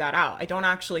you play that out. I don't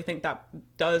actually think that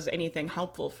does anything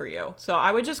helpful for you. So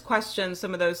I would just question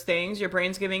some of those things. Your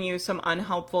brain's giving you some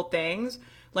unhelpful things.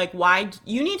 Like, why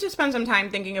you need to spend some time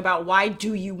thinking about, why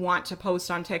do you want to post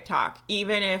on TikTok,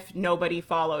 even if nobody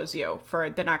follows you for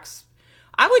the next,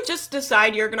 I would just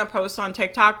decide you're going to post on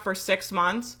TikTok for 6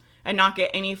 months and not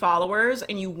get any followers,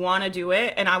 and you want to do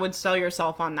it. And I would sell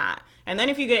yourself on that. And then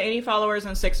if you get any followers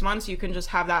in 6 months, you can just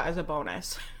have that as a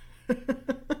bonus.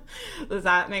 Does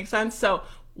that make sense? So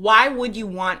Why would you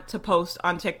want to post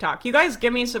on TikTok? You guys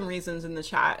give me some reasons in the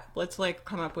chat. Let's like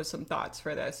come up with some thoughts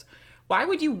for this. Why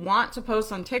would you want to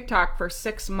post on TikTok for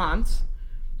 6 months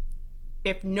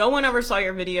if no one ever saw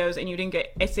your videos and you didn't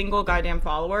get a single goddamn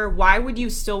follower? Why would you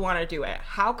still want to do it?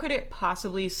 How could it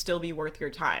possibly still be worth your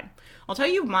time? I'll tell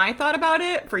you my thought about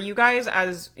it for you guys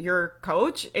as your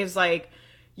coach is like,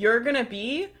 you're going to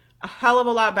be a hell of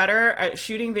a lot better at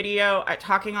shooting video, at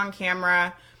talking on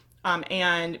camera,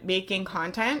 and making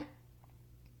content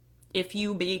if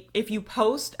you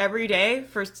post every day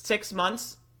for 6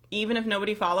 months, even if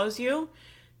nobody follows you,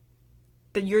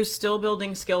 then you're still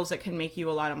building skills that can make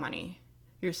you a lot of money.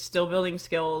 You're still building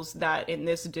skills that in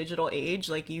this digital age,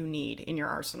 like, you need in your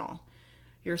arsenal.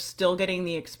 You're still getting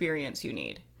the experience you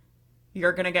need.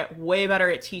 You're going to get way better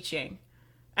at teaching.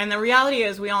 And the reality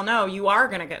is, we all know you are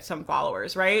going to get some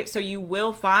followers, right? So you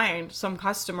will find some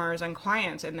customers and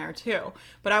clients in there too.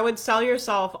 But I would sell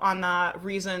yourself on the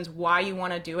reasons why you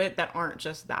want to do it that aren't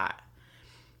just that,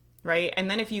 right?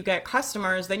 And then if you get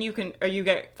customers, then you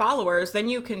get followers, then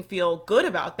you can feel good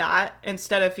about that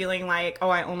instead of feeling like, oh,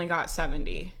 I only got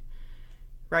 70,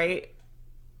 right?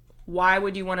 Why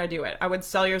would you want to do it? I would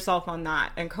sell yourself on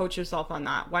that and coach yourself on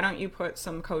that. Why don't you put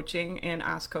some coaching and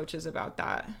ask coaches about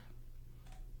that?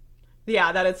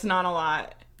 Yeah, that it's not a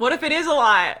lot. What if it is a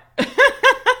lot?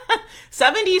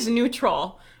 70 is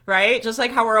neutral, right? Just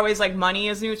like how we're always like, money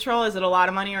is neutral. Is it a lot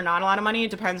of money or not a lot of money?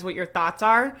 It depends what your thoughts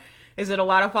are. Is it a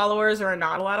lot of followers or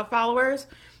not a lot of followers?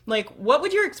 Like, what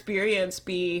would your experience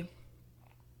be?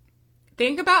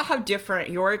 Think about how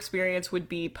different your experience would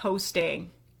be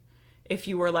posting if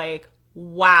you were like,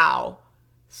 wow,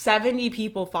 70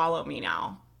 people follow me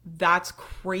now. That's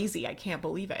crazy. I can't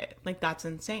believe it. Like, that's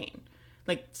insane.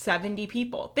 Like, 70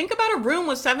 people. Think about a room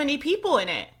with 70 people in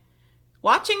it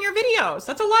watching your videos.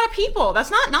 That's a lot of people. That's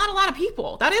not a lot of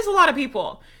people. That is a lot of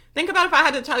people. Think about if I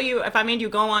had to tell you, if I made you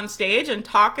go on stage and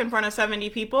talk in front of 70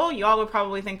 people, you all would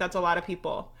probably think that's a lot of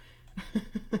people.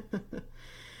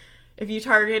 If you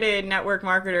targeted network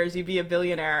marketers, you'd be a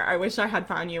billionaire. I wish I had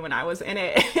found you when I was in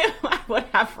it. I would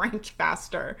have ranked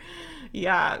faster.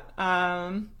 Yeah.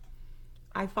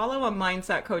 I follow a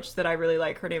mindset coach that I really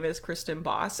like. Her name is Kristen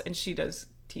Boss, and she does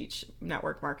teach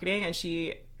network marketing, and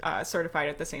she certified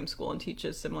at the same school and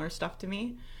teaches similar stuff to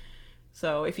me.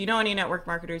 So if you know any network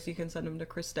marketers, you can send them to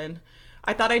Kristen.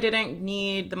 I thought I didn't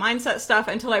need the mindset stuff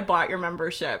until I bought your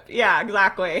membership. Yeah,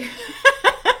 exactly.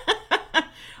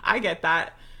 I get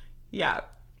that. Yeah.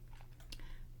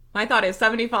 My thought is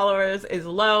 70 followers is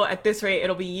low. At this rate,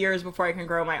 it'll be years before I can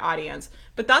grow my audience.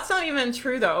 But that's not even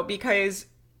true, though, because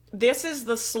this is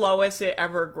the slowest it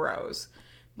ever grows.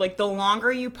 Like, the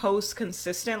longer you post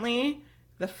consistently,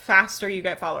 the faster you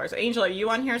get followers. Angel, are you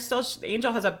on here still?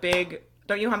 Angel has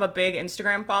don't you have a big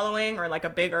Instagram following, or like a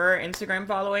bigger Instagram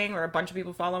following, or a bunch of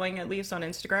people following at least on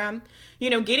Instagram? You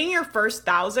know, getting your first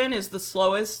 1,000 is the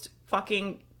slowest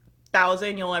fucking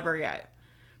 1,000 you'll ever get.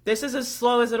 This is as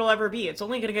slow as it'll ever be. It's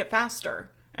only going to get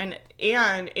faster. And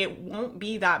it won't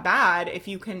be that bad if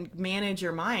you can manage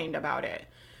your mind about it.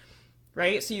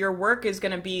 Right? So your work is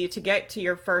going to be to get to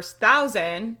your first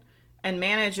 1,000 and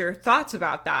manage your thoughts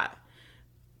about that.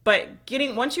 But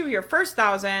once you have your first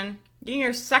 1,000, getting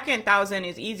your second 1,000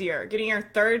 is easier. Getting your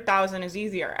third 1,000 is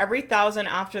easier. Every 1,000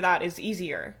 after that is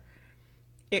easier.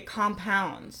 It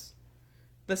compounds.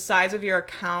 The size of your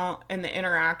account and the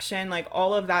interaction, like,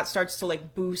 all of that starts to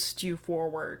like boost you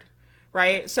forward,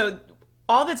 right? So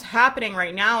all that's happening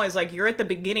right now is like, you're at the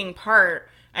beginning part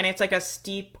and it's like a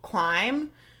steep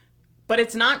climb, but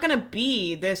it's not going to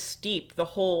be this steep the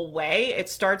whole way. It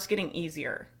starts getting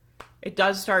easier. It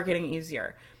does start getting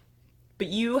easier, but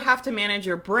you have to manage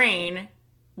your brain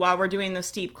while we're doing the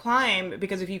steep climb,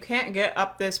 because if you can't get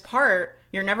up this part,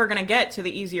 you're never going to get to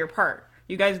the easier part.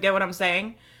 You guys get what I'm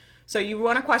saying? So you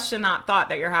want to question that thought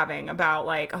that you're having about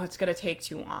like, oh, it's going to take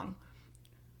too long.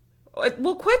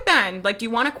 Well, quit then. Like, do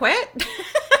you want to quit?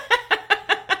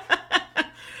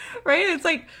 Right? It's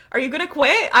like, are you going to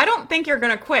quit? I don't think you're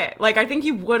going to quit. Like, I think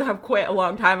you would have quit a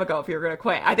long time ago if you were going to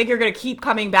quit. I think you're going to keep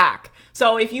coming back.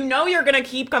 So if you know you're going to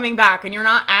keep coming back and you're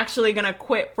not actually going to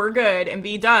quit for good and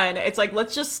be done, it's like,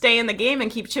 let's just stay in the game and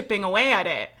keep chipping away at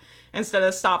it instead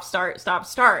of stop, start, stop,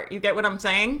 start. You get what I'm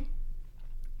saying?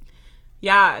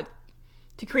 Yeah.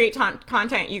 To create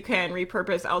content you can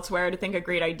repurpose elsewhere to think of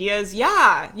great ideas.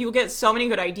 Yeah, you'll get so many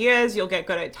good ideas. You'll get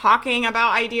good at talking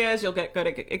about ideas. You'll get good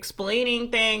at explaining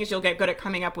things. You'll get good at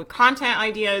coming up with content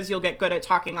ideas. You'll get good at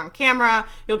talking on camera.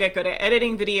 You'll get good at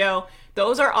editing video.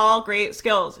 Those are all great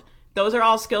skills. Those are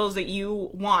all skills that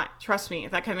you want. Trust me,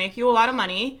 if that can make you a lot of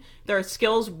money, they're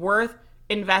skills worth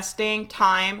investing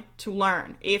time to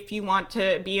learn. If you want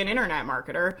to be an internet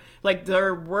marketer, like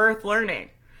they're worth learning,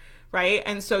 right?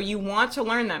 And so you want to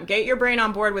learn them. Get your brain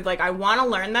on board with like, I want to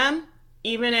learn them,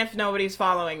 even if nobody's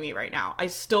following me right now. I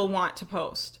still want to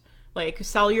post. Like,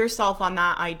 sell yourself on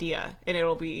that idea and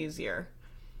it'll be easier.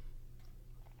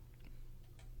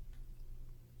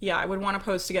 Yeah, I would want to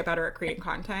post to get better at creating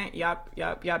content.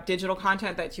 Yep. Digital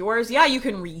content that's yours. Yeah, you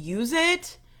can reuse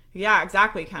it. Yeah,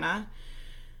 exactly, Kenna.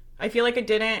 I feel like I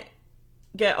didn't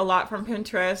get a lot from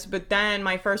Pinterest, but then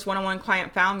my first one-on-one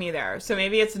client found me there. So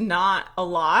maybe it's not a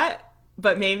lot,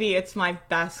 but maybe it's my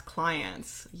best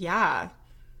clients. Yeah,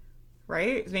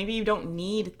 right? Maybe you don't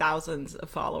need thousands of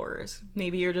followers.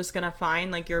 Maybe you're just going to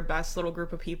find like your best little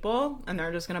group of people and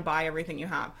they're just going to buy everything you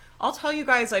have. I'll tell you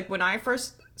guys, like when I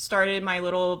first started my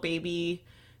little baby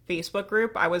Facebook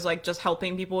group, I was like just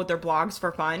helping people with their blogs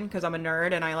for fun because I'm a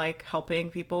nerd and I like helping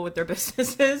people with their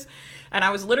businesses. And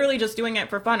I was literally just doing it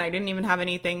for fun. I didn't even have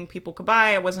anything people could buy.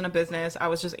 It wasn't a business. I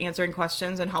was just answering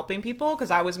questions and helping people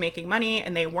because I was making money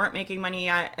and they weren't making money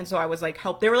yet. And so I was like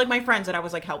they were like my friends and I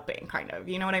was like helping kind of,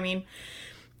 you know what I mean?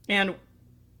 And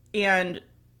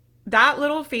that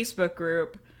little Facebook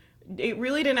group, it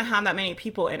really didn't have that many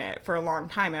people in it for a long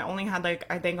time. It only had like,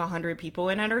 I think 100 people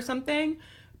in it or something.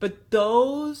 But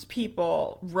those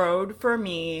people rode for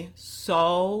me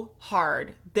so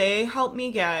hard. They helped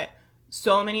me get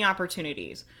so many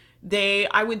opportunities.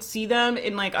 I would see them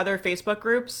in like other Facebook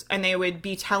groups and they would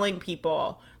be telling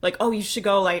people like, oh, you should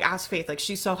go like ask Faith. Like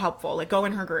she's so helpful. Like go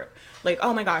in her group. Like,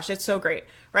 oh my gosh, it's so great.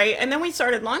 Right. And then we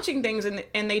started launching things and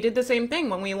they did the same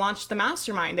thing. When we launched the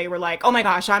mastermind, they were like, oh my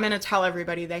gosh, I'm going to tell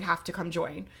everybody they have to come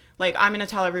join. Like, I'm going to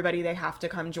tell everybody they have to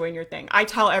come join your thing. I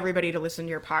tell everybody to listen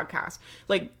to your podcast.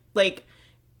 Like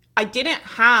I didn't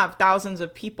have thousands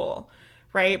of people,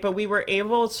 right? But we were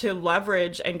able to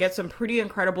leverage and get some pretty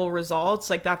incredible results.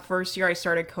 Like that first year I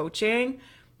started coaching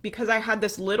because I had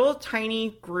this little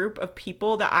tiny group of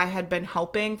people that I had been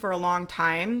helping for a long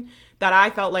time that I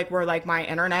felt like were like my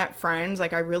internet friends.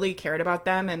 Like I really cared about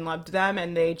them and loved them.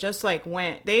 And they just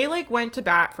went to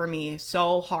bat for me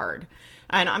so hard.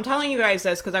 And I'm telling you guys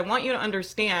this because I want you to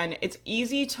understand it's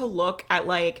easy to look at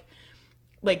like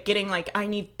getting like, I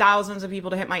need thousands of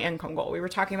people to hit my income goal. We were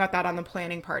talking about that on the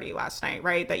planning party last night,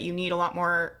 right? That you need a lot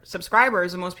more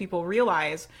subscribers than most people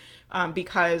realize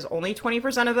because only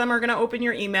 20% of them are going to open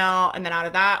your email. And then out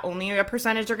of that, only a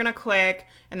percentage are going to click.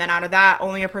 And then out of that,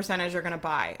 only a percentage are going to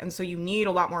buy. And so you need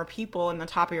a lot more people in the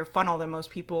top of your funnel than most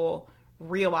people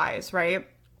realize, right?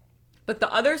 But the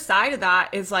other side of that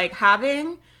is like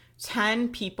having 10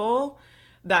 people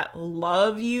that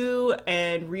love you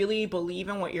and really believe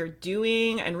in what you're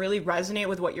doing and really resonate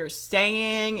with what you're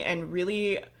saying and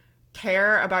really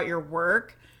care about your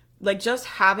work. Like just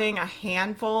having a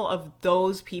handful of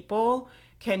those people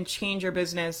can change your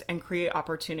business and create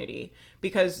opportunity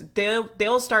because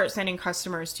they'll start sending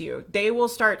customers to you. They will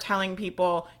start telling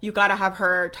people, you got to have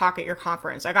her talk at your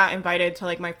conference. I got invited to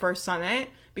like my first summit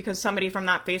because somebody from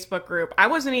that Facebook group, I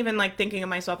wasn't even like thinking of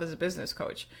myself as a business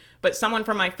coach, but someone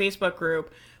from my Facebook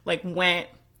group like went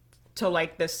to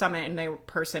like this summit and they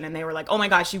were like, oh my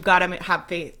gosh, you've got to have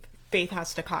Faith. Faith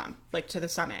has to come like to the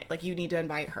summit. Like you need to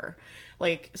invite her,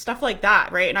 like stuff like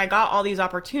that. Right. And I got all these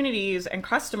opportunities and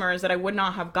customers that I would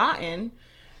not have gotten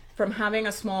from having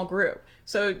a small group.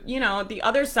 So, you know, the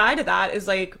other side of that is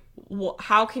like,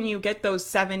 how can you get those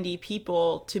 70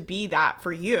 people to be that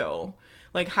for you?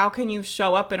 Like, how can you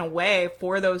show up in a way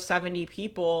for those 70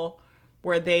 people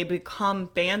where they become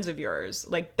fans of yours?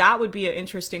 Like, that would be an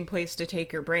interesting place to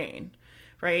take your brain,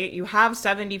 right? You have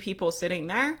 70 people sitting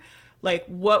there. Like,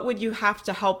 what would you have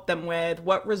to help them with?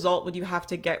 What result would you have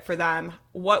to get for them?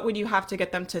 What would you have to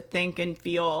get them to think and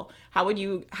feel? How would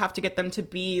you have to get them to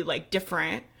be like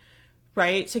different,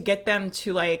 right? To get them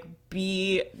to like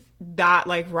be that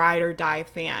like ride or die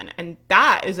fan. And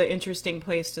that is an interesting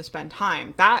place to spend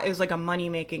time. That is like a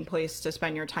money-making place to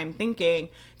spend your time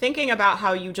thinking about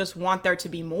how you just want there to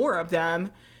be more of them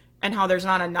and how there's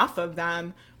not enough of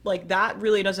them. Like that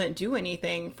really doesn't do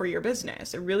anything for your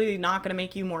business. It really not going to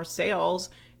make you more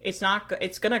sales. It's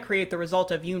going to create the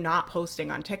result of you not posting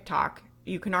on TikTok.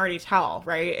 You can already tell,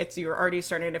 right? You're already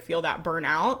starting to feel that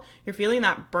burnout. You're feeling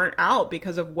that burnt out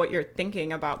because of what you're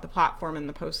thinking about the platform and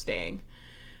the posting.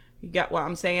 You get what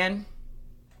I'm saying?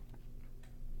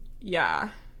 Yeah.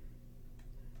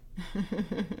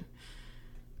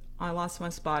 I lost my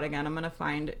spot again. I'm going to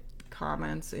find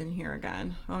comments in here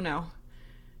again. Oh no.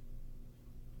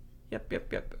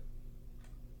 Yep.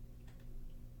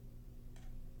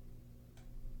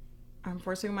 I'm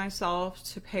forcing myself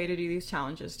to pay to do these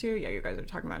challenges too. Yeah, you guys are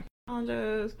talking about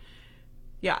challenges.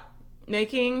 Yeah.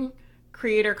 Making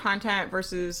creator content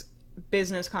versus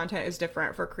business content is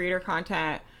different. For creator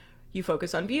content, you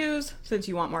focus on views since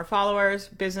you want more followers.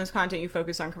 Business content, you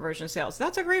focus on conversion sales.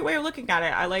 That's a great way of looking at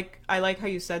it. I like how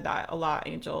you said that a lot,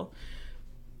 Angel.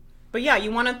 But yeah,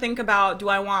 you want to think about, do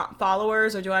I want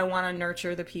followers or do I want to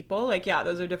nurture the people? Like, yeah,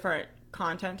 those are different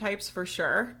content types for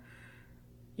sure.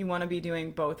 You want to be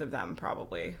doing both of them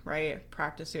probably, right?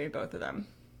 Practice doing both of them.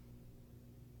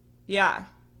 Yeah.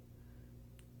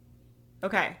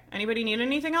 Okay. Anybody need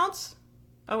anything else?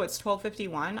 Oh, it's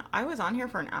 12:51. I was on here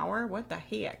for an hour. What the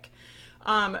heck?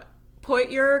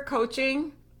 Put your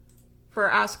coaching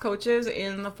for Ask Coaches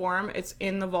in the form. It's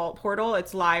in the Vault portal.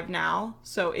 It's live now.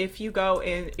 So if you go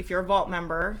in, if you're a Vault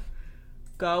member,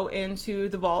 go into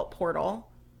the Vault portal,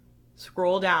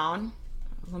 scroll down.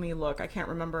 Let me look. I can't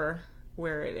remember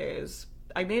where it is.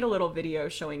 I made a little video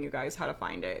showing you guys how to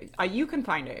find it. You can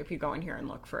find it if you go in here and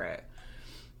look for it.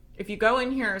 If you go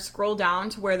in here, scroll down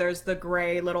to where there's the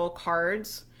gray little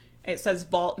cards. It says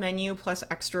Vault menu plus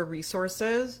extra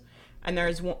resources. And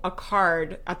there's a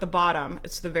card at the bottom.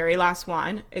 It's the very last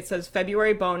one. It says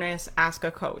February bonus, ask a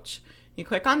coach. You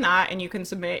click on that and you can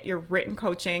submit your written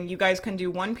coaching. You guys can do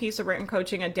one piece of written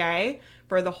coaching a day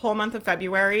for the whole month of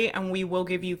February, and we will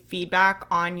give you feedback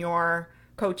on your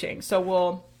coaching. So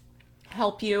we'll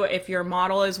help you if your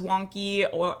model is wonky,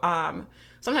 or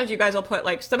sometimes you guys will put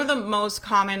like some of the most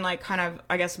common like kind of,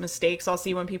 I guess, mistakes I'll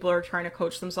see when people are trying to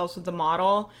coach themselves with the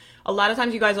model. A lot of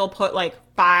times you guys will put like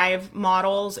 5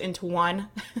 models into one.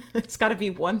 It's got to be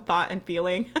one thought and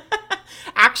feeling.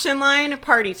 Action line,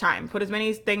 party time. Put as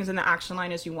many things in the action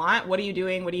line as you want. What are you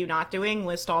doing? What are you not doing?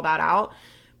 List all that out.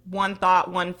 One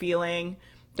thought, one feeling.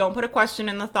 Don't put a question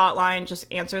in the thought line.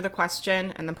 Just answer the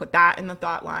question and then put that in the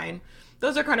thought line.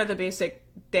 Those are kind of the basic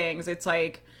things. It's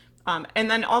like, and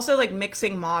then also like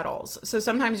mixing models. So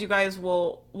sometimes you guys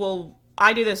will,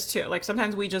 I do this too. Like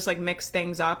sometimes we just like mix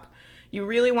things up. You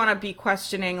really want to be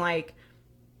questioning like,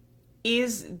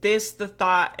 is this the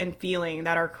thought and feeling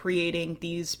that are creating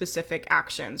these specific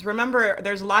actions? Remember,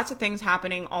 there's lots of things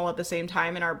happening all at the same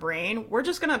time in our brain. We're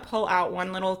just going to pull out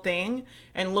one little thing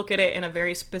and look at it in a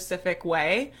very specific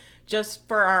way just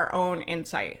for our own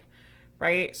insight,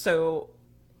 right? So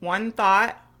one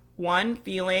thought, one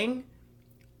feeling,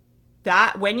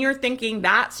 that when you're thinking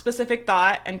that specific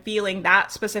thought and feeling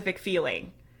that specific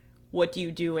feeling, what do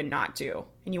you do and not do?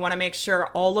 And you want to make sure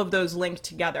all of those link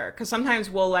together, because sometimes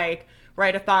we'll like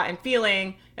write a thought and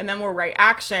feeling and then we'll write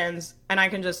actions, and I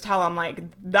can just tell them like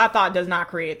that thought does not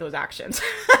create those actions.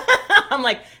 I'm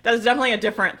like, that's definitely a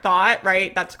different thought,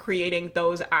 right? That's creating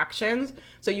those actions.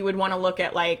 So you would want to look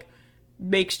at like,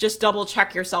 just double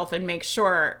check yourself and make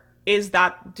sure, is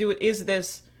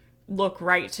this look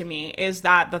right to me? Is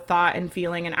that the thought and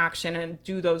feeling and action, and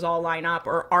do those all line up,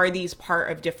 or are these part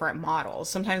of different models?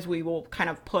 Sometimes we will kind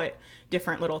of put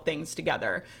different little things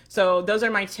together. So those are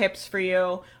my tips for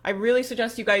you. I really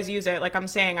suggest you guys use it. Like I'm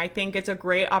saying, I think it's a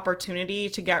great opportunity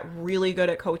to get really good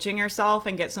at coaching yourself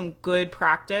and get some good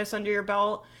practice under your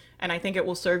belt. And I think it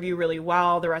will serve you really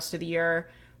well the rest of the year.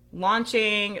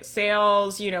 Launching,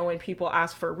 sales, when people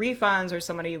ask for refunds or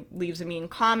somebody leaves a mean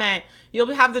comment,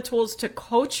 you'll have the tools to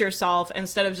coach yourself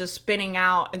instead of just spinning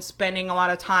out and spending a lot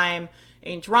of time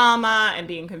in drama and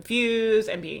being confused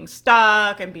and being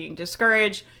stuck and being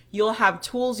discouraged. You'll have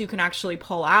tools you can actually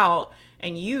pull out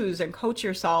and use and coach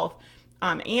yourself.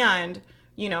 And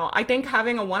I think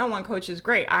having a one-on-one coach is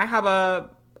great. I have a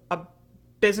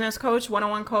business coach,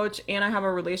 one-on-one coach, and I have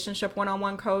a relationship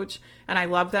one-on-one coach, and I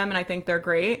love them and I think they're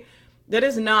great. That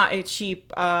is not a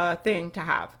cheap thing to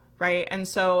have, right? And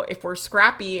so if we're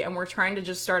scrappy and we're trying to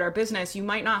just start our business, you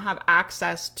might not have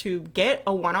access to get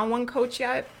a one-on-one coach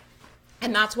yet.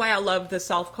 And that's why I love the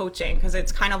self-coaching, because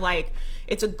it's kind of like,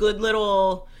 it's a good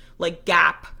little like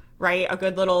gap, right? A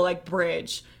good little like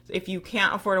bridge. If you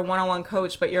can't afford a one-on-one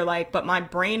coach, but you're like, but my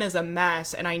brain is a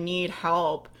mess and I need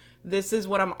help, this is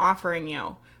what I'm offering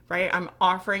you, right? I'm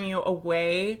offering you a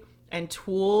way and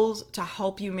tools to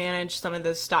help you manage some of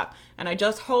this stuff. And I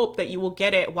just hope that you will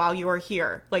get it while you are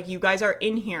here. Like, you guys are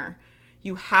in here.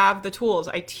 You have the tools.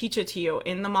 I teach it to you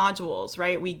in the modules,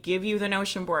 right? We give you the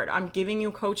Notion board. I'm giving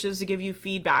you coaches to give you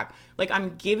feedback. Like,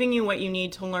 I'm giving you what you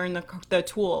need to learn the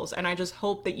tools. And I just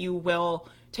hope that you will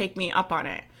take me up on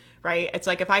it, right? It's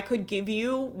like, if I could give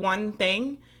you one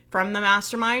thing from the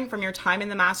mastermind, from your time in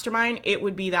the mastermind, it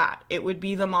would be that. It would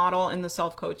be the model and the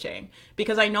self-coaching.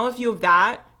 Because I know if you have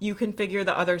that, you can figure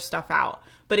the other stuff out.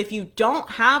 But if you don't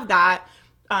have that,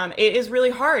 it is really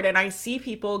hard. And I see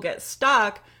people get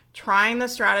stuck trying the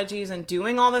strategies and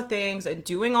doing all the things and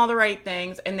doing all the right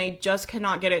things, and they just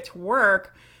cannot get it to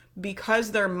work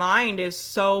because their mind is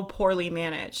so poorly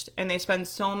managed. And they spend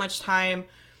so much time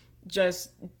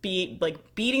just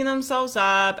beating themselves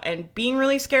up and being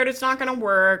really scared it's not going to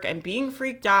work and being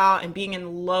freaked out and being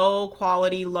in low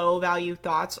quality, low value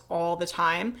thoughts all the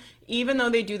time, even though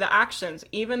they do the actions,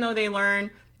 even though they learn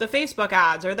the Facebook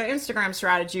ads or the Instagram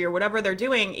strategy or whatever they're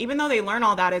doing, even though they learn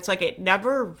all that, it's like it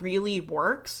never really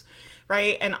works,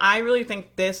 right? And I really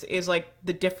think this is like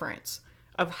the difference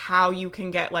of how you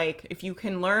can get, like, if you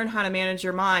can learn how to manage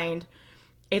your mind,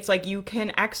 it's like you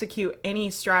can execute any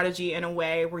strategy in a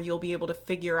way where you'll be able to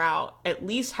figure out at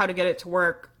least how to get it to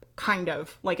work, kind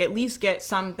of, like at least get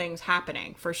some things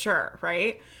happening for sure,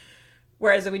 right?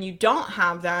 Whereas when you don't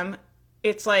have them,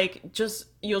 it's like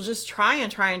you'll just try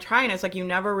and try and try, and it's like you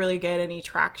never really get any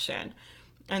traction.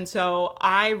 And so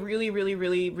I really, really,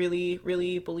 really, really,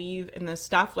 really believe in this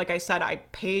stuff. Like I said, I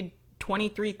paid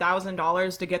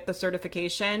 $23,000 to get the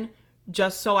certification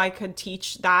just so I could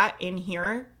teach that in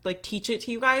here, like teach it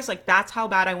to you guys. Like that's how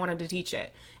bad I wanted to teach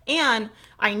it. And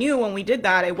I knew when we did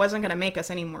that, it wasn't going to make us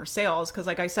any more sales. Cause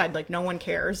like I said, like no one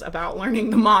cares about learning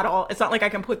the model. It's not like I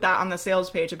can put that on the sales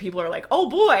page and people are like, oh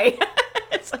boy,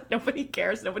 it's like nobody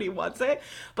cares. Nobody wants it,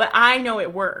 but I know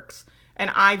it works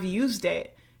and I've used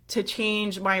it to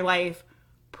change my life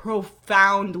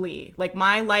profoundly. Like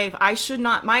my life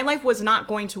was not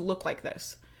going to look like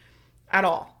this at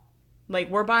all. Like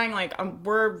we're buying, like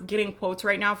we're getting quotes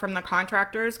right now from the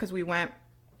contractors because we went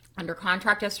under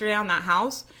contract yesterday on that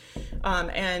house.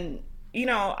 And you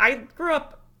know, I grew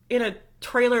up in a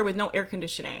trailer with no air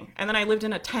conditioning, and then I lived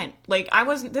in a tent. Like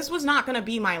this was not going to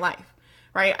be my life,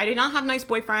 right? I did not have nice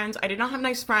boyfriends. I did not have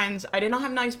nice friends. I did not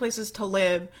have nice places to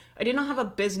live. I did not have a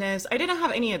business. I didn't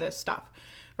have any of this stuff,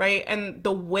 right? And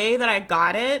the way that I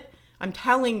got it, I'm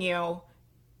telling you,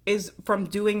 is from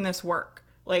doing this work.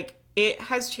 Like it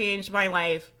has changed my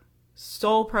life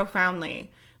so profoundly.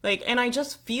 Like, and I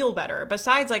just feel better.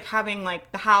 Besides like having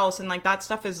like the house and like that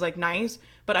stuff is like nice,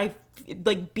 but I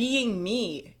like being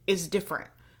me is different.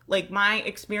 Like my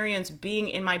experience being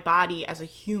in my body as a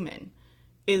human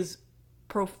is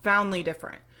profoundly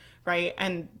different, right?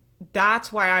 And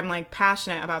that's why I'm like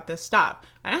passionate about this stuff.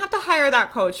 I don't have to hire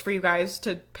that coach for you guys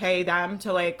to pay them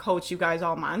to like coach you guys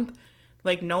all month.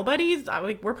 Like nobody's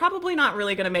like, we're probably not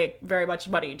really going to make very much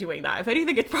money doing that. If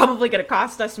anything, it's probably going to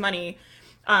cost us money,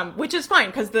 which is fine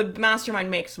because the mastermind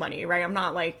makes money, right? I'm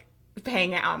not like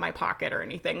paying it out of my pocket or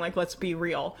anything. Like, let's be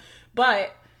real.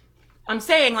 But I'm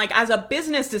saying like as a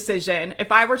business decision,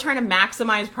 if I were trying to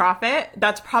maximize profit,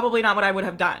 that's probably not what I would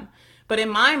have done. But in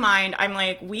my mind, I'm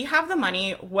like, we have the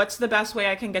money. What's the best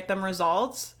way I can get them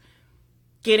results?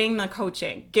 Getting the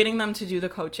coaching, getting them to do the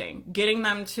coaching, getting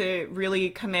them to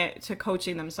really commit to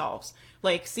coaching themselves.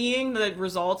 Like seeing the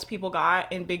results people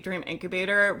got in Big Dream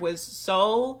Incubator was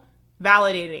so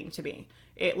validating to me.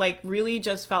 It like really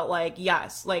just felt like,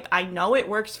 yes, like I know it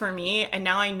works for me and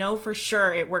now I know for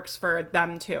sure it works for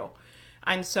them too.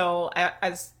 And so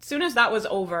as soon as that was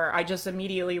over, I just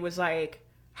immediately was like,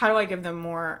 how do I give them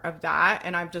more of that?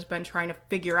 And I've just been trying to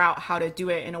figure out how to do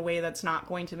it in a way that's not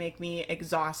going to make me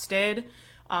exhausted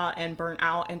and burnt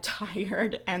out and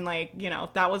tired. And like, you know,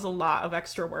 that was a lot of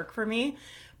extra work for me.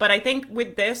 But I think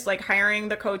with this, like hiring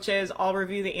the coaches, I'll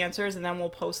review the answers and then we'll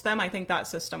post them. I think that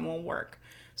system will work.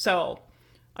 So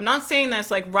I'm not saying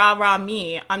this like rah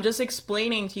me. I'm just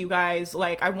explaining to you guys,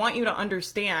 like, I want you to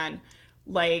understand,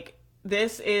 like,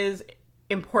 this is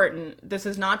important. This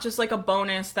is not just like a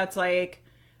bonus that's like,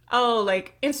 oh,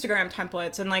 like Instagram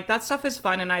templates and like that stuff is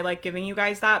fun and I like giving you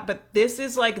guys that, but this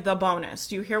is like the bonus.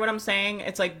 Do you hear what I'm saying?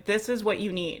 It's like, this is what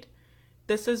you need.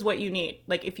 This is what you need.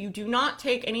 Like if you do not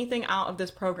take anything out of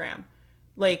this program,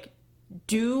 like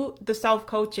do the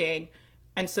self-coaching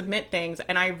and submit things.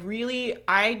 And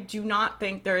I do not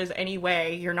think there is any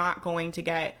way you're not going to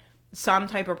get some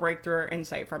type of breakthrough or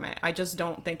insight from it. I just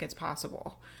don't think it's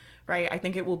possible, right? I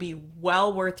think it will be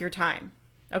well worth your time.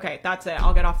 Okay, that's it.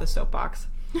 I'll get off the soapbox.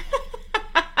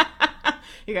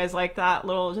 You guys like that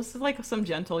little, just like some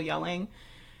gentle yelling?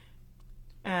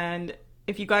 And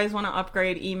if you guys want to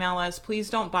upgrade, email us. Please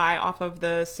don't buy off of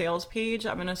the sales page.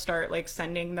 I'm going to start like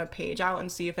sending the page out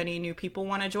and see if any new people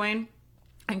want to join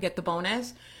and get the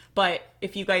bonus. But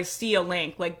if you guys see a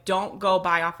link, like don't go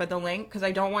buy off of the link because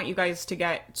I don't want you guys to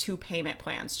get 2 payment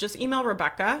plans. Just email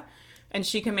Rebecca and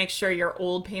she can make sure your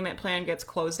old payment plan gets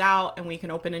closed out and we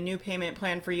can open a new payment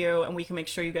plan for you and we can make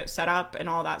sure you get set up and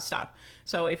all that stuff.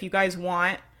 So if you guys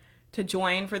want to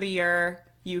join for the year,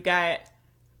 you get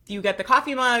the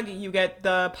coffee mug, you get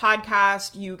the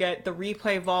podcast, you get the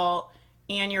replay vault,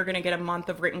 and you're going to get a month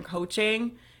of written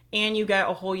coaching, and you get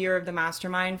a whole year of the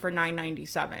mastermind for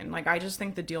 $9.97. Like, I just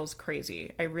think the deal's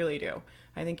crazy. I really do.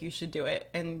 I think you should do it,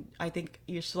 and I think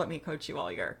you should let me coach you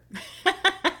all year.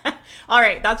 All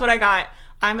right, that's what I got.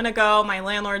 I'm going to go. My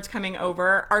landlord's coming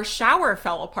over. Our shower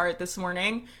fell apart this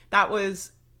morning. That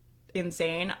was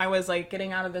insane. I was like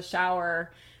getting out of the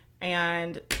shower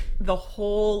and the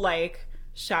whole like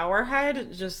shower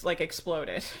head just like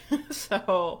exploded.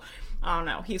 So I don't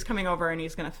know. He's coming over and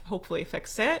he's going to hopefully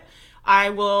fix it.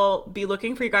 I will be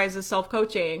looking for you guys'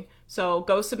 self-coaching. So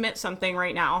go submit something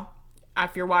right now.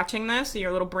 If you're watching this,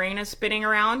 your little brain is spinning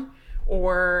around,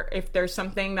 or if there's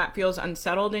something that feels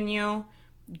unsettled in you,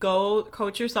 go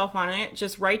coach yourself on it.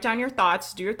 Just write down your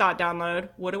thoughts, do your thought download.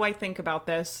 What do I think about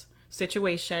this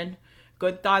situation?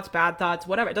 Good thoughts, bad thoughts,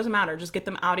 whatever. It doesn't matter. Just get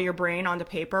them out of your brain onto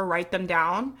paper, write them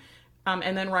down,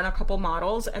 and then run a couple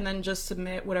models, and then just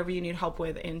submit whatever you need help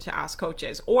with into Ask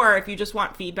Coaches. Or if you just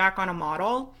want feedback on a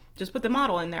model, just put the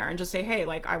model in there and just say, hey,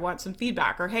 like I want some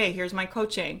feedback, or hey, here's my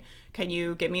coaching. Can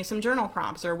you give me some journal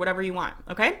prompts or whatever you want?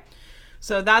 Okay.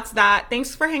 So that's that.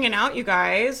 Thanks for hanging out, you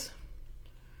guys.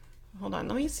 Hold on,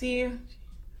 let me see.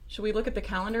 Should we look at the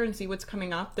calendar and see what's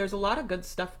coming up? There's a lot of good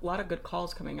stuff, a lot of good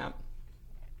calls coming up.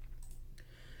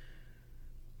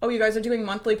 Oh, you guys are doing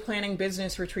monthly planning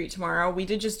business retreat tomorrow. We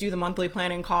did just do the monthly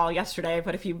planning call yesterday,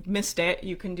 but if you missed it,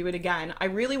 you can do it again. I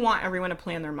really want everyone to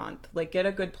plan their month. Like, get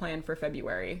a good plan for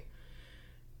February.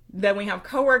 Then we have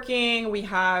co-working. We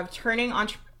have turning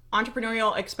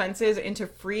entrepreneurial expenses into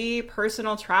free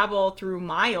personal travel through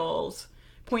miles.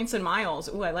 Points and miles.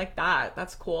 Ooh, I like that.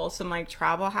 That's cool. Some like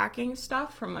travel hacking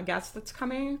stuff from a guest that's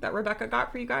coming that Rebecca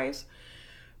got for you guys.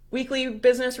 Weekly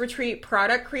business retreat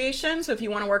product creation. So if you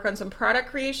want to work on some product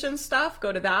creation stuff,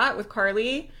 go to that with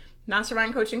Carly.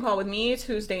 Mastermind coaching call with me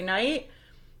Tuesday night.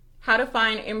 How to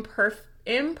find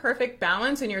imperfect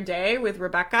balance in your day with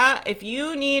Rebecca. If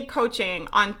you need coaching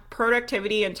on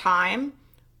productivity and time,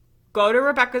 go to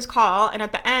Rebecca's call and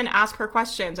at the end ask her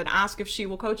questions and ask if she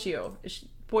will coach you.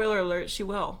 Spoiler alert, she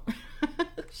will.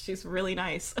 She's really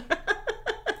nice.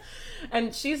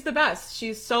 And she's the best.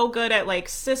 She's so good at like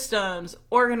systems,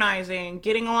 organizing,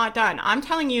 getting a lot done. I'm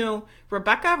telling you,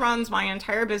 Rebecca runs my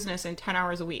entire business in 10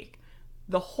 hours a week.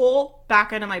 The whole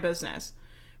back end of my business,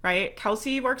 right?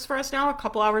 Kelsey works for us now a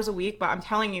couple hours a week, but I'm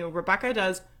telling you, Rebecca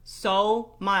does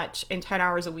so much in 10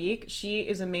 hours a week. She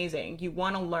is amazing. You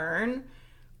want to learn,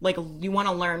 like you want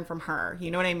to learn from her.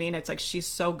 You know what I mean? It's like she's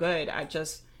so good at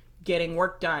just getting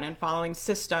work done and following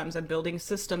systems and building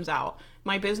systems out.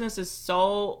 My business is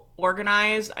so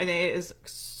organized and it is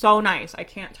so nice. I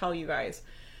can't tell you guys.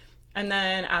 And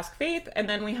then Ask Faith. And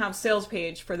then we have sales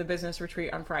page for the business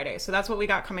retreat on Friday. So that's what we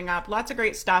got coming up. Lots of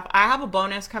great stuff. I have a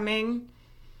bonus coming.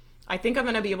 I think I'm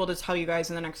going to be able to tell you guys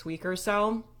in the next week or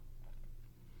so.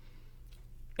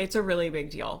 It's a really big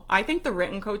deal. I think the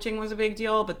written coaching was a big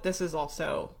deal, but this is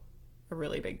also a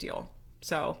really big deal.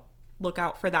 So look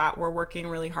out for that. We're working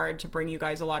really hard to bring you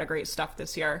guys a lot of great stuff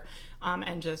this year,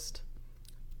 and just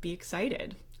be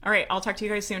excited. All right, I'll talk to you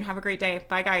guys soon. Have a great day.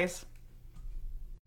 Bye, guys.